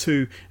from the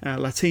two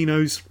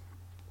Latinos.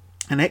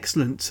 An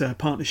excellent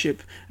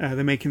partnership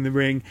they make in the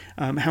ring.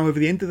 However,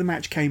 the end of the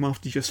match came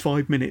after just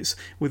 5 minutes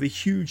with a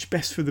huge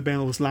best for the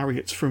bells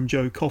lariats from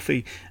Joe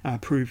Coffey,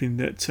 proving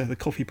that the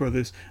Coffey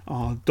brothers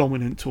are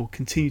dominant, or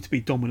continue to be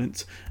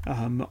dominant,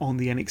 on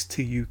the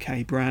NXT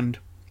UK brand.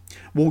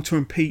 Walter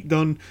and Pete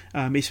Dunne,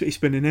 it's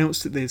been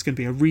announced that there's going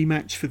to be a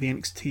rematch for the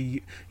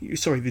the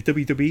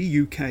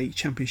WWE UK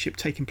Championship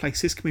taking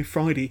place this coming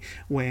Friday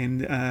when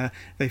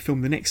they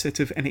film the next set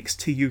of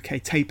NXT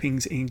UK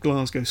tapings in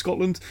Glasgow,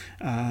 Scotland.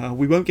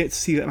 We won't get to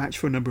see that match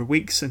for a number of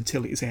weeks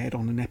until it is aired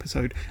on an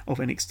episode of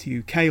NXT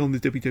UK on the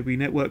WWE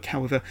Network.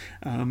 However,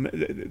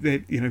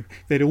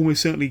 they're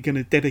almost certainly going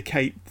to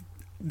dedicate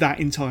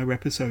that entire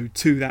episode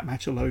to that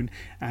match alone,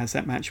 as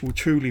that match will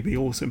truly be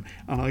awesome,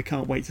 and I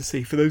can't wait to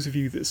see. For those of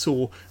you that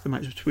saw the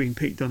match between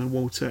Pete Dunne and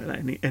Walter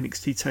at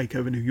NXT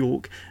TakeOver New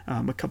York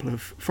a couple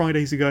of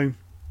Fridays ago,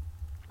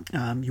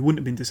 you wouldn't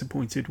have been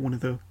disappointed. One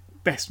of the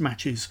best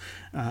matches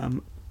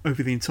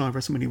over the entire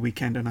WrestleMania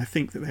weekend, and I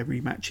think that their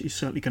rematch is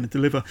certainly going to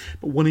deliver.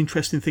 But one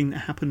interesting thing that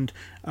happened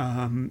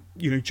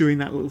during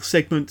that little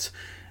segment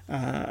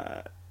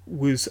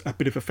was a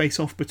bit of a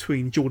face-off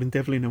between Jordan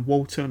Devlin and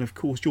Walter, and of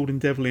course Jordan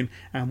Devlin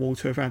and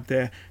Walter have had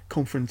their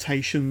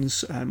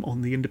confrontations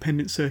on the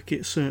independent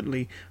circuit,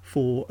 certainly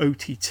for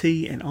OTT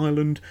in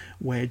Ireland,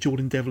 where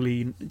Jordan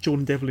Devlin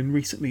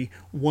recently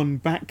won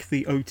back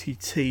the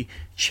OTT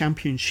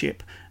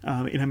championship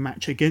in a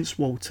match against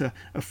Walter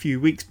a few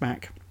weeks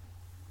back,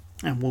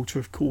 and Walter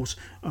of course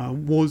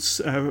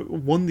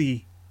won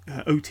the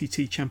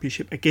OTT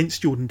Championship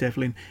against Jordan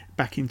Devlin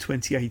back in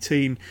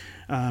 2018.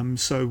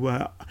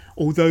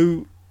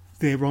 Although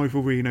their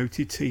rivalry in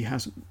OTT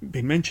hasn't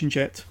been mentioned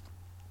yet,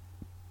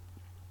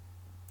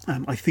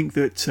 I think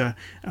that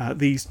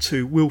these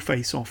two will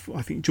face off.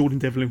 I think Jordan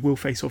Devlin will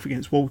face off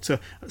against Walter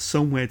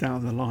somewhere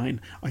down the line.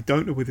 I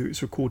don't know whether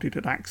it's recorded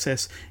at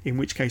Access, in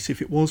which case,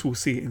 if it was, we'll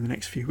see it in the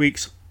next few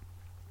weeks.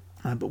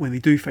 But when they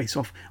do face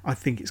off, I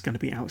think it's going to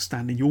be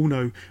outstanding. You all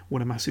know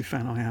what a massive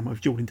fan I am of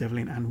Jordan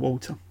Devlin and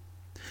Walter.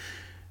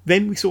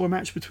 Then we saw a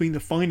match between the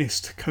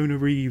Finest, Kona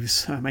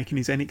Reeves, making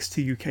his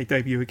NXT UK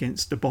debut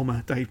against the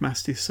Bomber, Dave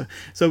Mastis.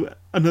 So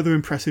another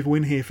impressive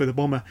win here for the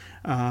Bomber,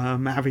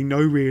 having no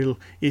real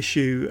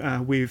issue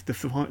with the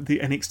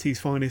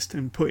NXT's Finest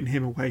and putting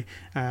him away.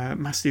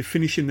 Mastis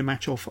finishing the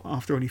match off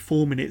after only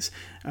 4 minutes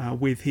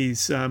with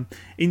his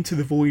Into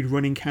the Void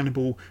running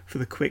cannonball for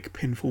the quick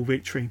pinfall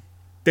victory.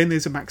 Then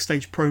there's a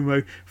backstage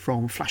promo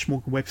from Flash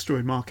Morgan Webster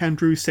and Mark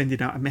Andrews,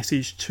 sending out a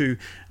message to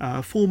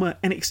former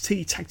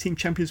NXT Tag Team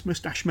Champions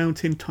Mustache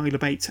Mountain, Tyler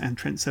Bates and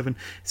Trent Seven,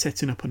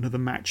 setting up another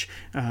match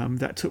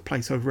that took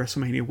place over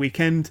WrestleMania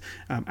weekend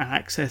at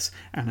Access,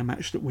 and a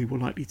match that we will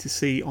likely to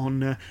see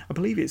on, I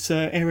believe it's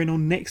airing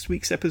on next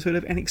week's episode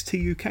of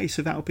NXT UK,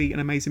 so that'll be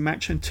an amazing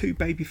match, and two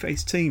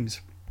babyface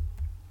teams.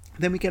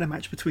 Then we get a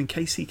match between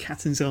Kacy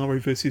Catanzaro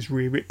versus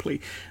Rhea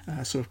Ripley.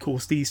 So, of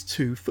course, these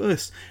two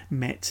first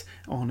met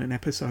on an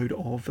episode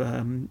of,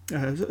 I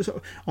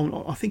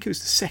think it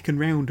was the second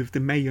round of the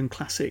Mae Young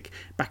Classic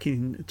back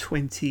in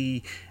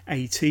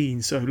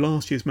 2018. So,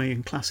 last year's Mae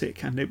Young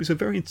Classic. And it was a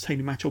very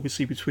entertaining match,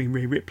 obviously, between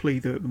Rhea Ripley,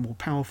 the more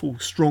powerful,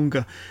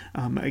 stronger,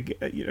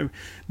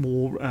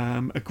 more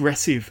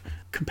aggressive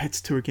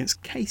competitor,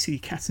 against Kacy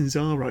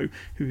Catanzaro,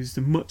 who is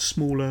the much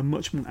smaller,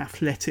 much more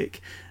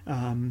athletic,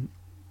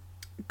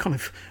 kind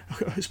of,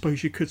 I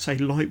suppose you could say,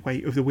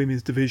 lightweight of the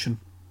women's division.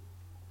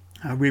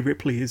 Rhea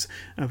Ripley is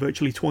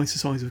virtually twice the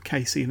size of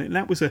Kacy, and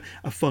that was a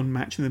fun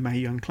match in the Mae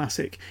Young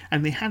Classic.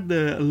 And they had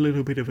a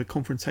little bit of a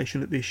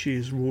confrontation at this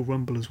year's Royal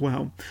Rumble as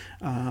well.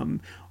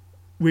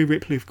 Rhea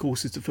Ripley, of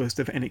course, is the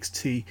first ever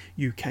NXT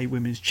UK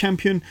Women's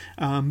Champion,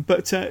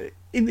 but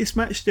in this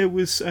match there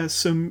was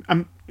some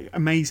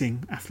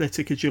amazing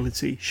athletic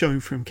agility shown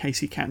from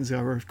Kacy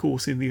Catanzaro, of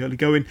course, in the early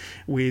going,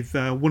 with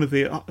one of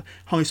the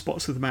high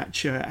spots of the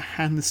match, a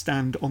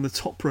handstand on the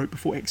top rope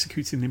before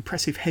executing an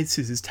impressive head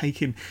scissors,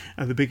 taking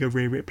the bigger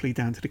Rhea Ripley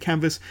down to the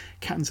canvas.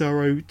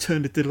 Catanzaro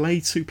turned a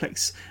delayed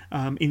suplex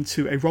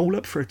into a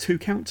roll-up for a 2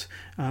 count,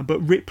 but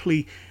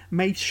Ripley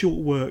made short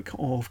work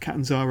of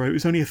Catanzaro. It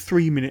was only a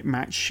 3-minute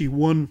match. She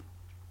won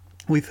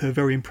with her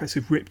very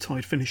impressive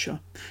Riptide finisher,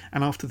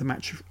 and after the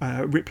match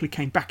Ripley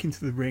came back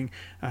into the ring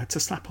to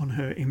slap on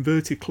her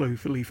inverted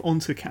cloverleaf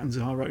onto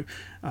Catanzaro.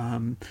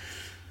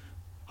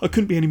 I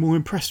couldn't be any more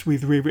impressed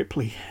with Rhea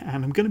Ripley,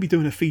 and I'm going to be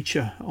doing a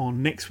feature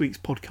on next week's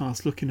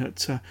podcast looking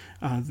at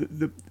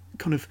the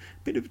kind of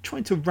bit of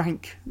trying to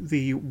rank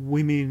the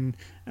women,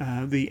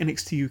 the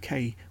NXT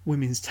UK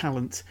women's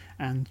talent,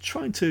 and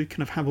trying to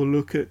kind of have a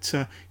look at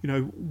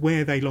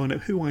where they line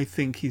up, who I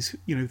think is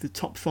the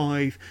top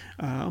 5.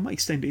 I might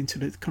extend it into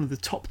the kind of the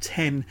top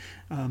 10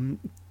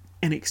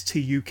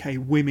 NXT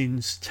UK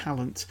women's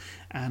talent,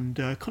 and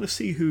kind of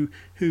see who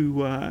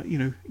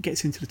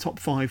gets into the top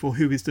 5 or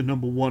who is the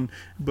number 1.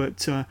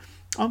 But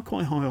I'm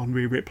quite high on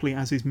Rhea Ripley,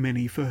 as is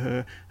many,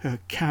 for her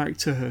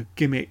character, her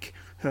gimmick,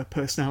 her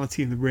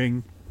personality in the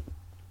ring,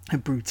 her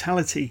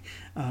brutality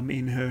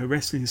in her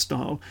wrestling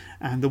style,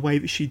 and the way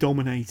that she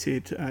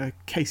dominated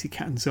Casey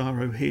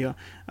Catanzaro here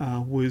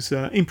was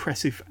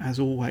impressive as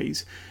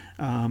always.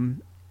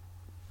 I've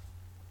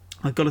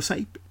got to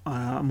say,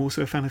 I'm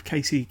also a fan of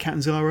Casey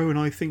Catanzaro, and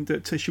I think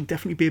that she'll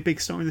definitely be a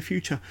big star in the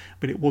future,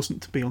 but it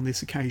wasn't to be on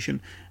this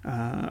occasion.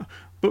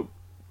 But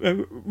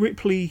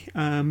Ripley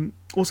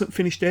wasn't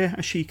finished there,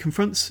 as she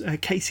confronts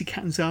Casey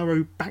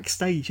Catanzaro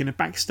backstage in a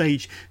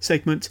backstage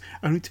segment,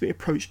 only to be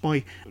approached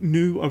by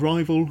new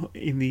arrival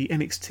in the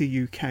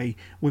NXT UK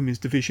women's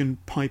division,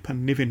 Piper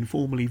Niven,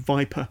 formerly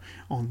Viper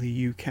on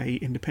the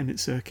UK independent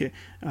circuit,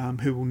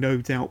 who will no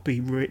doubt be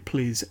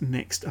Ripley's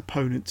next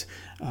opponent.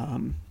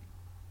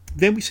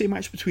 Then we see a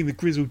match between the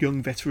grizzled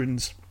young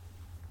veterans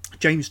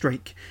James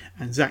Drake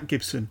and Zach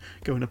Gibson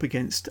going up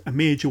against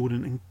Amir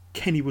Jordan and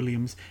Kenny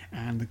Williams,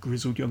 and the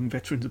grizzled young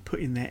veterans are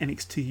putting their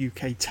NXT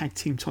UK tag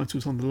team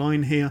titles on the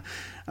line here.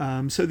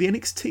 So the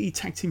NXT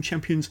tag team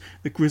champions,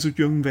 the grizzled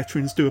young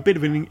veterans, do a bit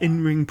of an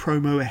in-ring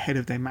promo ahead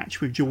of their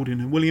match with Jordan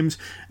and Williams.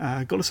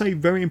 Got to say,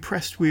 very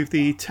impressed with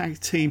the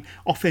tag team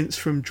offense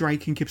from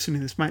Drake and Gibson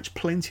in this match.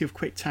 Plenty of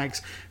quick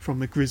tags from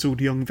the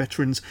grizzled young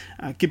veterans.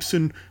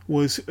 Gibson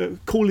was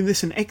calling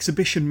this an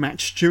exhibition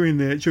match during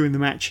the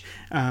match,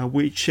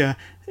 which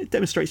it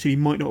demonstrates that he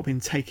might not have been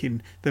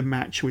taking the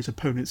match or his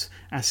opponents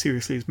as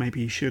seriously as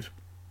maybe he should.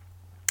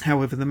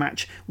 However, the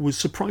match was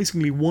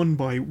surprisingly won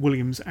by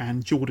Williams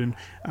and Jordan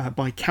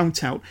by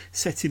countout,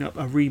 setting up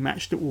a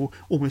rematch that will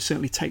almost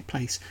certainly take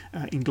place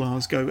in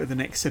Glasgow at the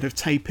next set of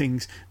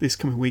tapings this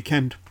coming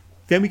weekend.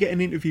 Then we get an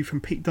interview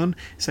from Pete Dunne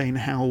saying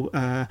how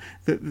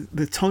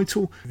the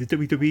title, the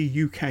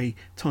WWE UK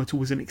title,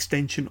 was an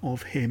extension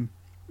of him.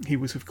 He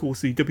was, of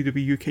course, the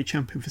WWE UK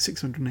champion for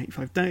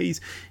 685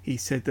 days. He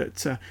said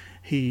that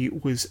he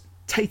was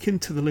taken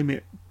to the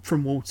limit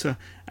from Walter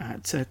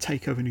at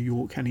TakeOver New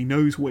York, and he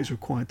knows what is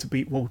required to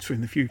beat Walter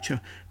in the future.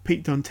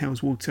 Pete Dunne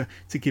tells Walter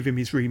to give him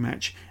his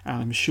rematch,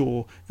 and I'm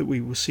sure that we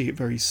will see it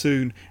very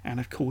soon. And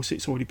of course,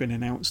 it's already been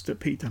announced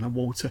that Pete Dunne and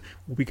Walter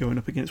will be going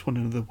up against one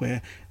another,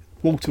 where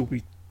Walter will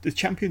be the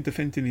champion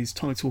defending his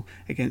title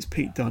against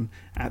Pete Dunne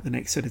at the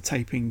next set of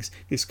tapings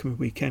this coming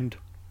weekend.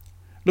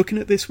 Looking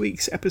at this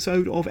week's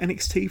episode of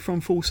NXT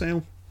from Full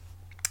Sail.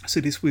 So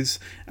this was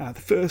the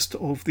first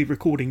of the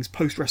recordings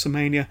post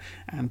WrestleMania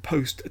and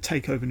post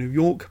TakeOver New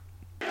York.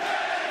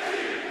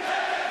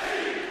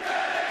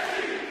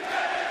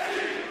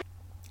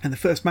 And the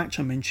first match,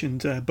 I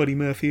mentioned Buddy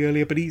Murphy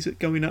earlier, but he's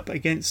going up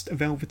against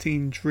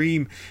Velveteen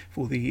Dream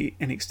for the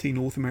NXT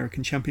North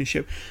American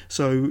Championship.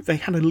 So they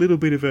had a little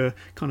bit of a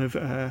kind of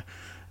a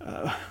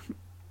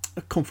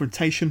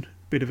confrontation,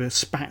 bit of a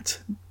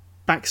spat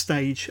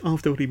backstage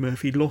after Buddy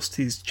Murphy lost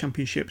his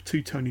championship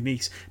to Tony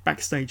Nese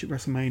backstage at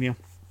WrestleMania,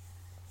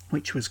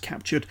 which was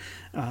captured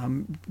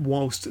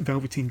whilst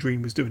Velveteen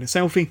Dream was doing a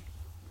selfie.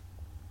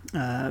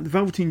 The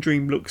Velveteen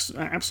Dream looks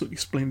absolutely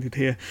splendid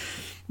here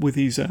with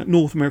his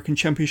North American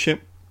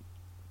Championship.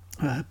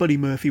 Buddy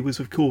Murphy was,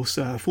 of course,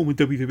 former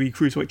WWE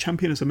Cruiserweight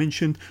Champion, as I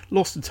mentioned,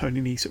 lost to Tony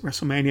Nese at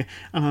WrestleMania,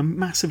 and I'm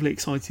massively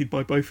excited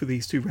by both of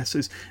these two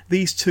wrestlers.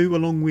 These two,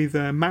 along with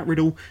Matt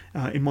Riddle,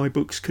 in my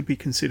books, could be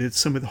considered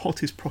some of the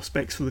hottest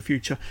prospects for the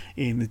future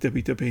in the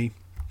WWE.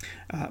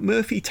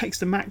 Murphy takes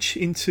the match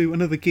into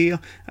another gear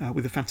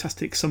with a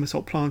fantastic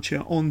somersault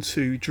plancher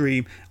onto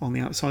Dream on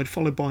the outside,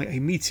 followed by a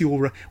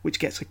Meteora, which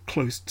gets a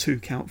close 2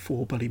 count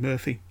for Buddy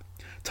Murphy.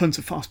 Tons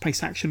of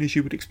fast-paced action, as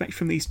you would expect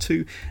from these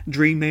two.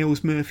 Dream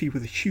nails Murphy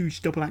with a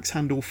huge double axe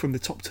handle from the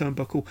top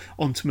turnbuckle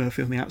onto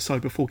Murphy on the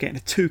outside before getting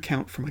a 2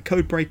 count from a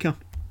code breaker.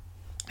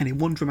 And in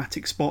one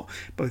dramatic spot,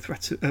 both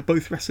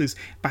wrestlers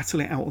battle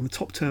it out on the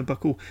top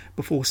turnbuckle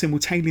before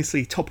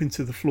simultaneously toppling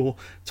to the floor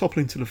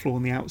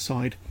on the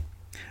outside.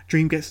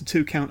 Dream gets a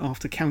 2 count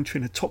after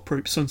countering a top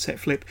rope sunset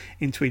flip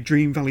into a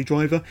Dream Valley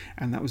driver,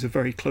 and that was a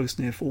very close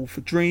near fall for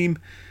Dream.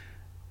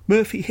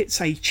 Murphy hits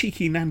a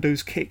cheeky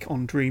Nando's kick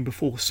on Dream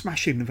before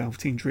smashing the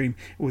Velveteen Dream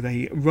with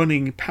a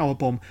running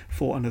powerbomb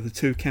for another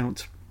 2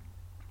 count.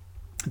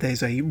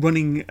 There's a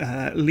running,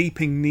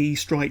 leaping knee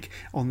strike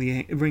on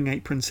the ring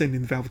apron,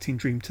 sending the Velveteen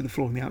Dream to the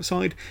floor on the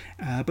outside.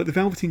 But the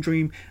Velveteen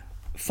Dream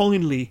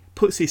finally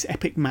puts this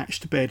epic match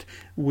to bed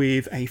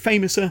with a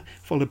Famouser,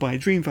 followed by a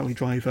Dream Valley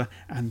Driver,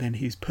 and then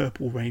his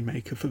Purple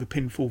Rainmaker for the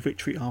pinfall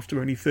victory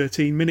after only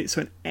 13 minutes.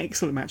 So an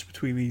excellent match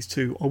between these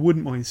two. I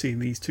wouldn't mind seeing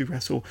these two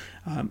wrestle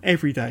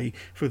every day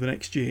for the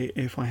next year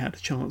if I had a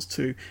chance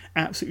to.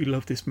 Absolutely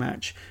love this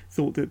match.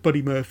 Thought that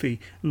Buddy Murphy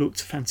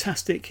looked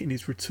fantastic in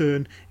his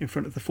return in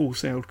front of the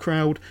full-sailed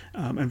crowd,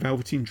 and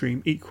Velveteen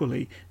Dream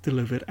equally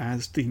delivered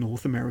as the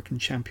North American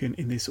champion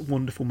in this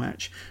wonderful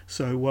match.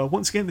 So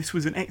once again, this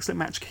was an excellent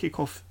match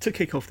to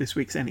kick off this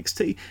week's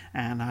NXT,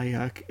 and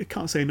I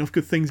can't say enough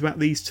good things about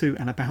these two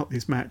and about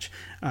this match.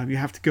 You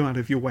have to go out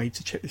of your way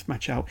to check this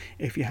match out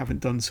if you haven't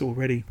done so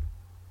already.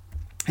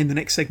 In the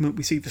next segment,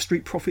 we see the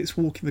Street Profits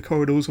walking the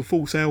corridors of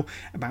Full Sail,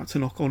 about to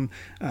knock on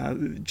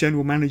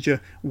General Manager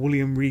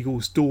William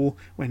Regal's door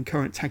when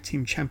current tag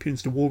team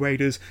champions, the War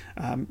Raiders,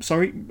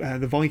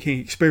 the Viking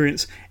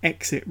Experience,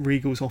 exit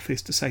Regal's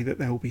office to say that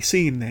they'll be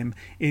seeing them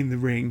in the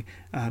ring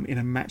in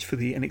a match for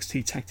the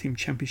NXT Tag Team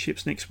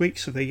Championships next week.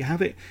 So there you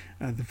have it.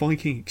 The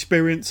Viking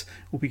Experience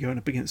will be going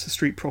up against the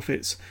Street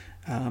Profits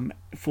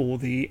for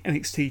the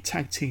NXT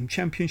Tag Team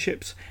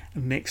Championships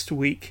next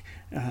week,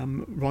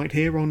 right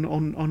here on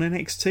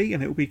NXT,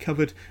 and it will be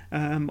covered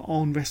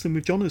on Wrestling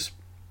with Johners.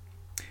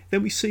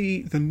 Then we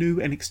see the new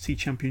NXT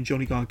champion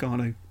Johnny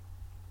Gargano.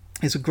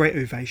 There's a great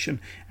ovation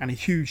and a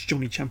huge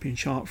Johnny Champion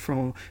chant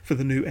for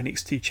the new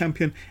NXT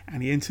champion,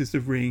 and he enters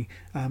the ring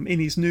in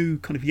his new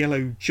kind of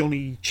yellow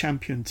Johnny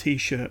Champion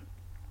t-shirt.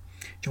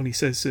 Johnny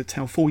says that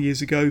how 4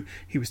 years ago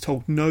he was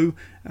told no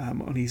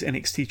on his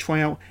NXT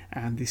tryout,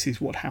 and this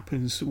is what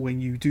happens when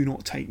you do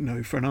not take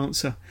no for an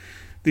answer.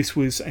 This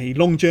was a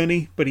long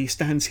journey, but he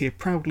stands here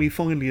proudly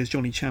finally as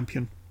Johnny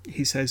Champion.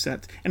 He says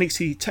that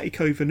NXT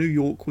TakeOver New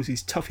York was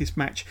his toughest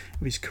match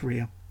of his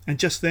career. And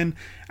just then,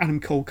 Adam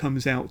Cole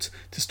comes out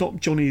to stop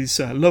Johnny's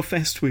love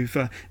fest with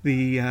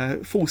the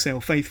Full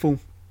Sail faithful.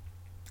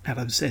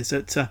 Adam says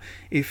that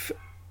if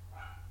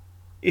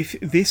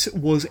this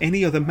was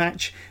any other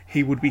match,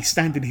 he would be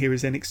standing here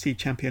as NXT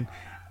champion.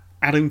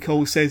 Adam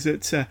Cole says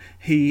that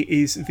he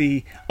is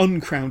the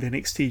uncrowned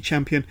NXT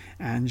champion,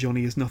 and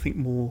Johnny is nothing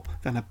more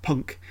than a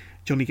punk.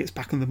 Johnny gets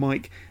back on the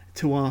mic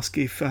to ask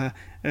if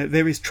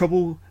there is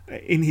trouble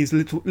in his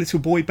little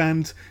boy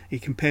band. He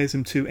compares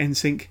them to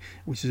NSYNC,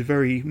 which is a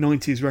very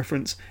 90s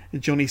reference.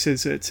 Johnny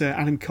says that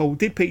Adam Cole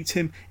did beat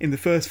him in the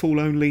first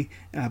fall only,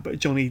 but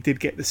Johnny did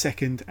get the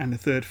second and the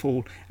third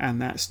fall, and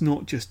that's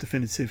not just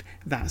definitive,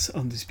 that's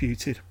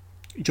undisputed.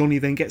 Johnny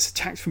then gets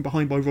attacked from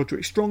behind by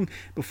Roderick Strong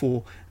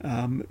before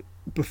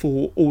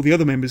all the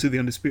other members of the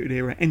Undisputed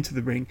Era enter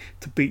the ring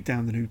to beat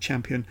down the new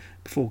champion,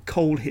 before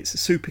Cole hits a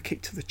super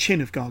kick to the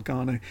chin of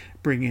Gargano,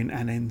 bringing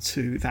an end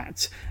to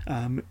that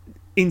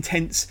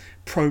intense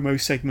promo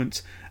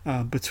segment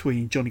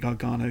between Johnny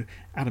Gargano,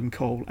 Adam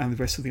Cole and the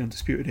rest of the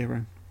Undisputed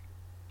Era.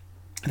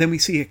 Then we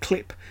see a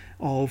clip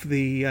of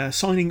the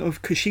signing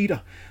of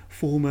Kushida,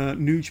 former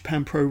New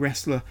Japan Pro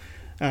wrestler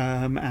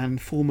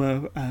and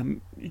former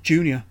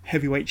junior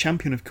heavyweight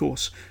champion, of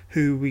course,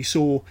 who we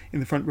saw in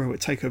the front row at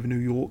TakeOver New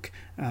York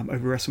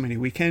over WrestleMania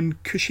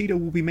weekend. Kushida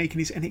will be making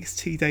his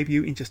NXT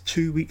debut in just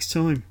 2 weeks'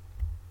 time.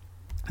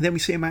 And then we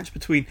see a match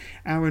between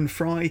Aaron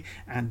Fry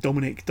and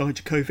Dominik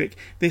Dijakovic.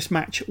 This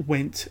match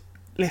went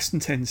less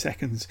than 10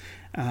 seconds,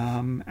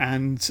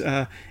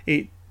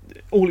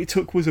 all it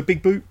took was a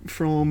big boot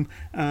from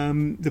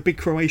the big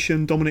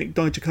Croatian Dominik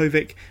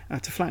Dijakovic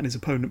to flatten his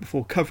opponent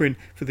before covering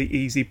for the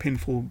easy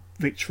pinfall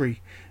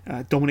victory.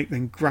 Dominik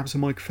then grabs a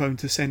microphone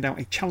to send out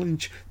a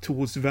challenge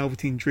towards the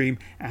Velveteen Dream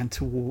and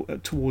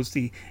towards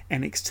the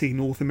NXT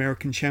North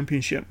American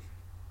Championship.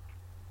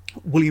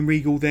 William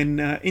Regal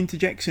then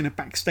interjects in a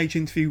backstage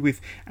interview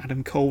with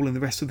Adam Cole and the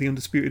rest of the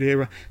Undisputed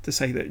Era to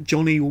say that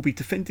Johnny will be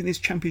defending his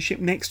championship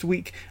next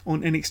week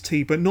on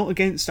NXT, but not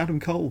against Adam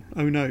Cole,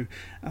 oh no,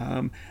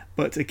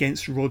 but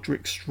against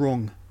Roderick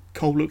Strong.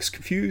 Cole looks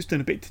confused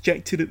and a bit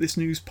dejected at this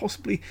news,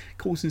 possibly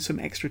causing some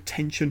extra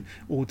tension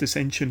or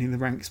dissension in the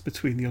ranks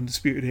between the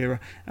Undisputed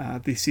Era.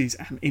 This is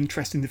an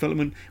interesting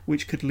development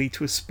which could lead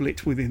to a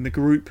split within the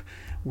group.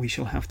 We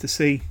shall have to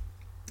see.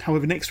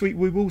 However, next week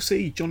we will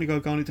see Johnny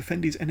Gargano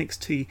defend his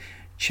NXT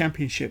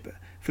Championship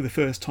for the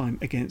first time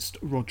against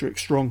Roderick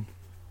Strong.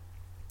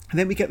 And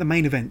then we get the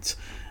main event,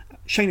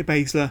 Shayna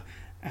Baszler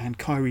and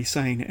Kairi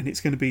Sane, and it's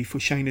going to be for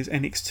Shayna's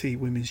NXT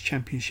Women's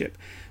Championship.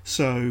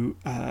 So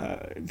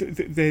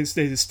there's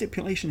a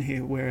stipulation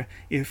here where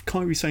if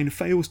Kairi Sane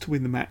fails to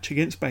win the match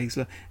against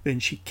Baszler, then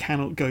she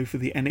cannot go for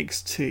the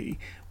NXT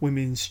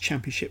Women's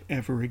Championship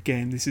ever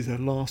again. This is her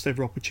last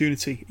ever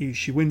opportunity. Either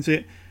she wins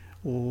it,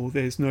 or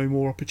there's no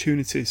more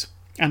opportunities.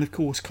 And of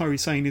course, Kairi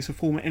Sane is a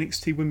former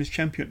NXT Women's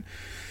Champion.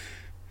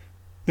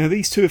 Now,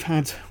 these two have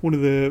had one of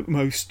the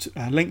most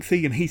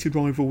lengthy and heated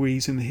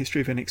rivalries in the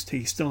history of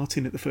NXT,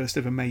 starting at the first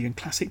ever Mae Young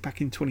Classic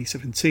back in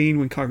 2017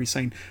 when Kairi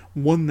Sane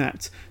won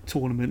that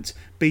tournament,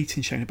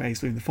 beating Shayna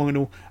Baszler in the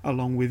final,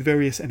 along with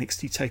various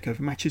NXT TakeOver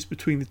matches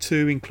between the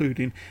two,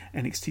 including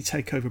NXT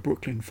TakeOver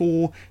Brooklyn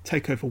 4,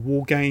 TakeOver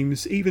War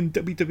Games, even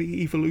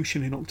WWE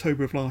Evolution in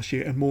October of last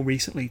year, and more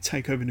recently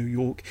TakeOver New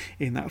York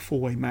in that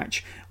four-way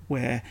match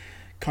where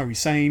Kairi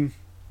Sane,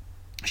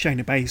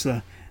 Shayna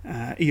Baszler,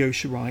 Io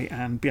Shirai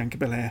and Bianca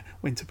Belair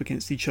went up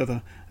against each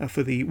other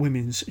for the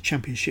Women's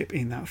Championship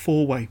in that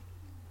four-way.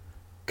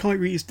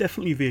 Kairi is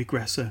definitely the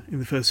aggressor in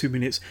the first 2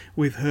 minutes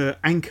with her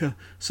anchor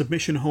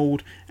submission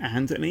hold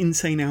and an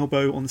insane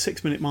elbow on the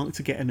 6-minute mark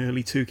to get an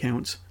early 2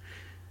 count.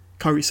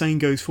 Kairi Sane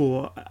goes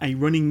for a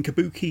running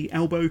kabuki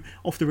elbow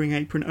off the ring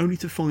apron only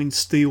to find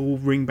steel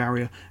ring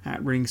barrier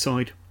at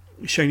ringside.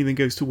 Shayna then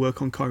goes to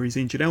work on Kairi's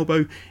injured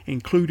elbow,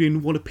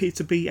 including what appeared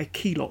to be a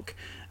key lock.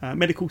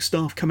 Medical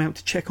staff come out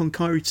to check on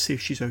Kairi to see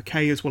if she's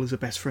okay, as well as her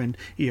best friend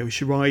Io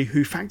Shirai,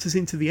 who factors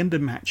into the end of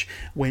the match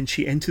when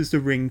she enters the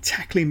ring,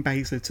 tackling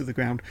Baszler to the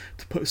ground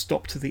to put a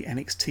stop to the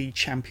NXT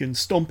champion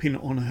stomping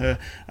on her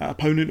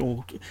opponent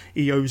or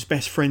Io's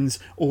best friend's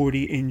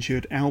already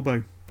injured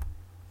elbow.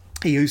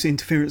 Io's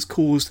interference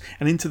caused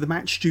an end to the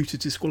match due to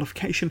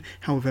disqualification.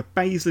 However,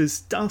 Baszler's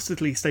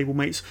dastardly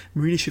stablemates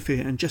Marina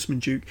Shafir and Jessamine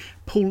Duke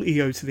pull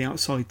Io to the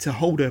outside to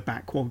hold her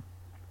back while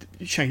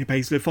Shayna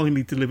Baszler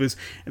finally delivers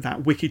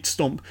that wicked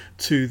stomp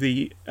to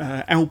the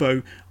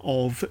elbow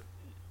of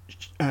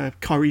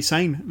Kairi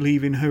Sane,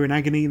 leaving her in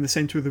agony in the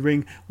centre of the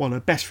ring while her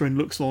best friend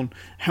looks on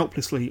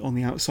helplessly on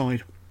the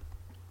outside.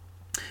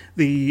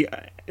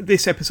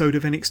 This episode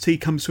of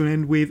NXT comes to an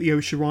end with Io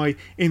Shirai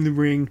in the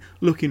ring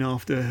looking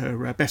after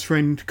her best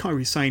friend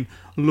Kairi Sane,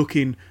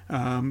 looking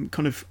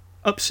kind of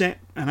upset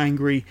and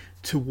angry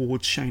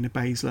towards Shayna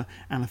Baszler,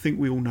 and I think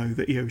we all know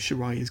that Io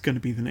Shirai is going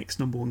to be the next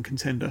number one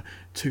contender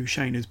to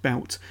Shayna's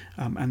belt,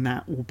 and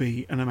that will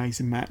be an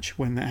amazing match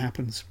when that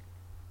happens.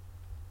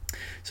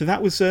 So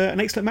that was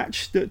an excellent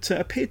match that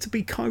appeared to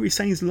be Kairi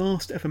Sane's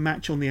last ever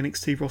match on the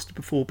NXT roster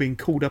before being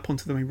called up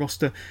onto the main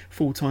roster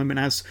full time, and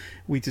as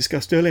we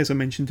discussed earlier, as I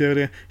mentioned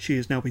earlier, she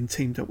has now been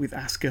teamed up with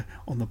Asuka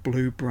on the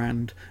Blue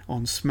brand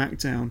on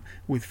SmackDown,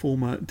 with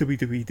former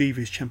WWE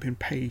Divas champion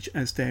Paige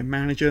as their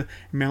manager,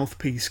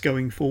 mouthpiece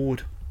going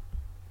forward.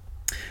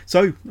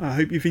 So, I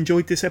hope you've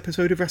enjoyed this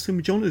episode of Wrestling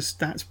with Johners.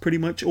 That's pretty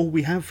much all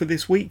we have for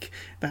this week.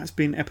 That's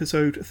been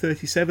episode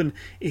 37.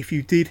 If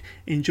you did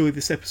enjoy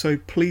this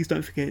episode, please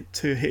don't forget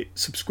to hit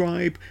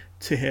subscribe,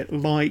 to hit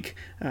like,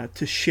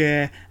 to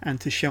share,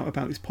 and to shout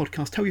about this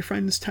podcast. Tell your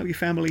friends, tell your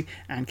family,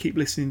 and keep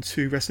listening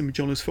to Wrestling with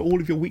Johners for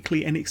all of your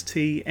weekly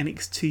NXT,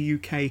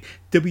 NXTUK,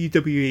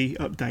 WWE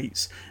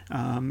updates.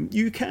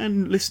 You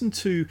can listen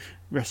to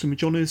Wrestling with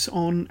Johners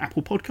on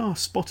Apple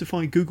Podcasts,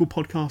 Spotify, Google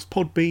Podcasts,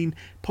 Podbean,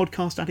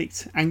 Podcast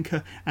Addict,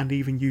 Anchor, and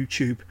even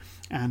YouTube.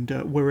 And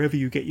wherever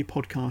you get your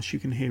podcasts, you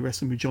can hear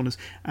Wrestling with Johners.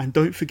 And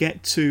don't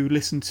forget to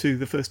listen to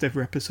the first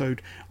ever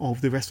episode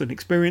of The Wrestling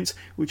Experience,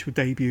 which will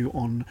debut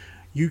on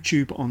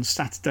YouTube on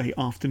Saturday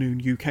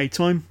afternoon UK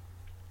time.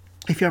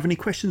 If you have any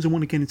questions and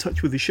want to get in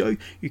touch with the show,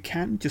 you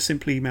can just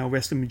simply email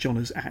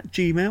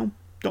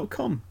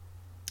wrestlingwithjohners@gmail.com.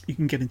 You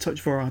can get in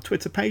touch via our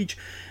Twitter page.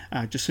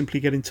 Just simply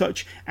get in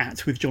touch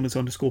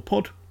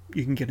 @withjohners_pod.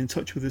 You can get in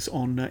touch with us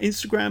on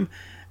Instagram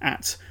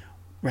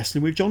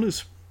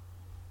 @wrestlingwithjohners.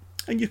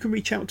 And you can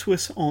reach out to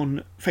us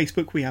on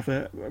Facebook. We have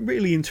a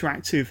really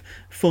interactive,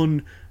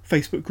 fun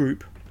Facebook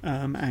group.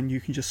 And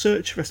you can just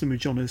search Wrestling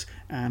with Johners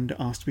and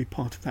ask to be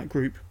part of that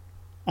group.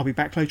 I'll be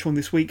back later on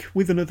this week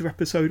with another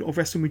episode of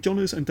Wrestling with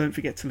Johners, and don't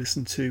forget to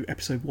listen to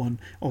episode 1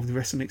 of The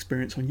Wrestling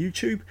Experience on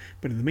YouTube.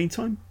 But in the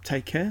meantime,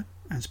 take care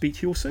and speak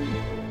to you all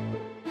soon.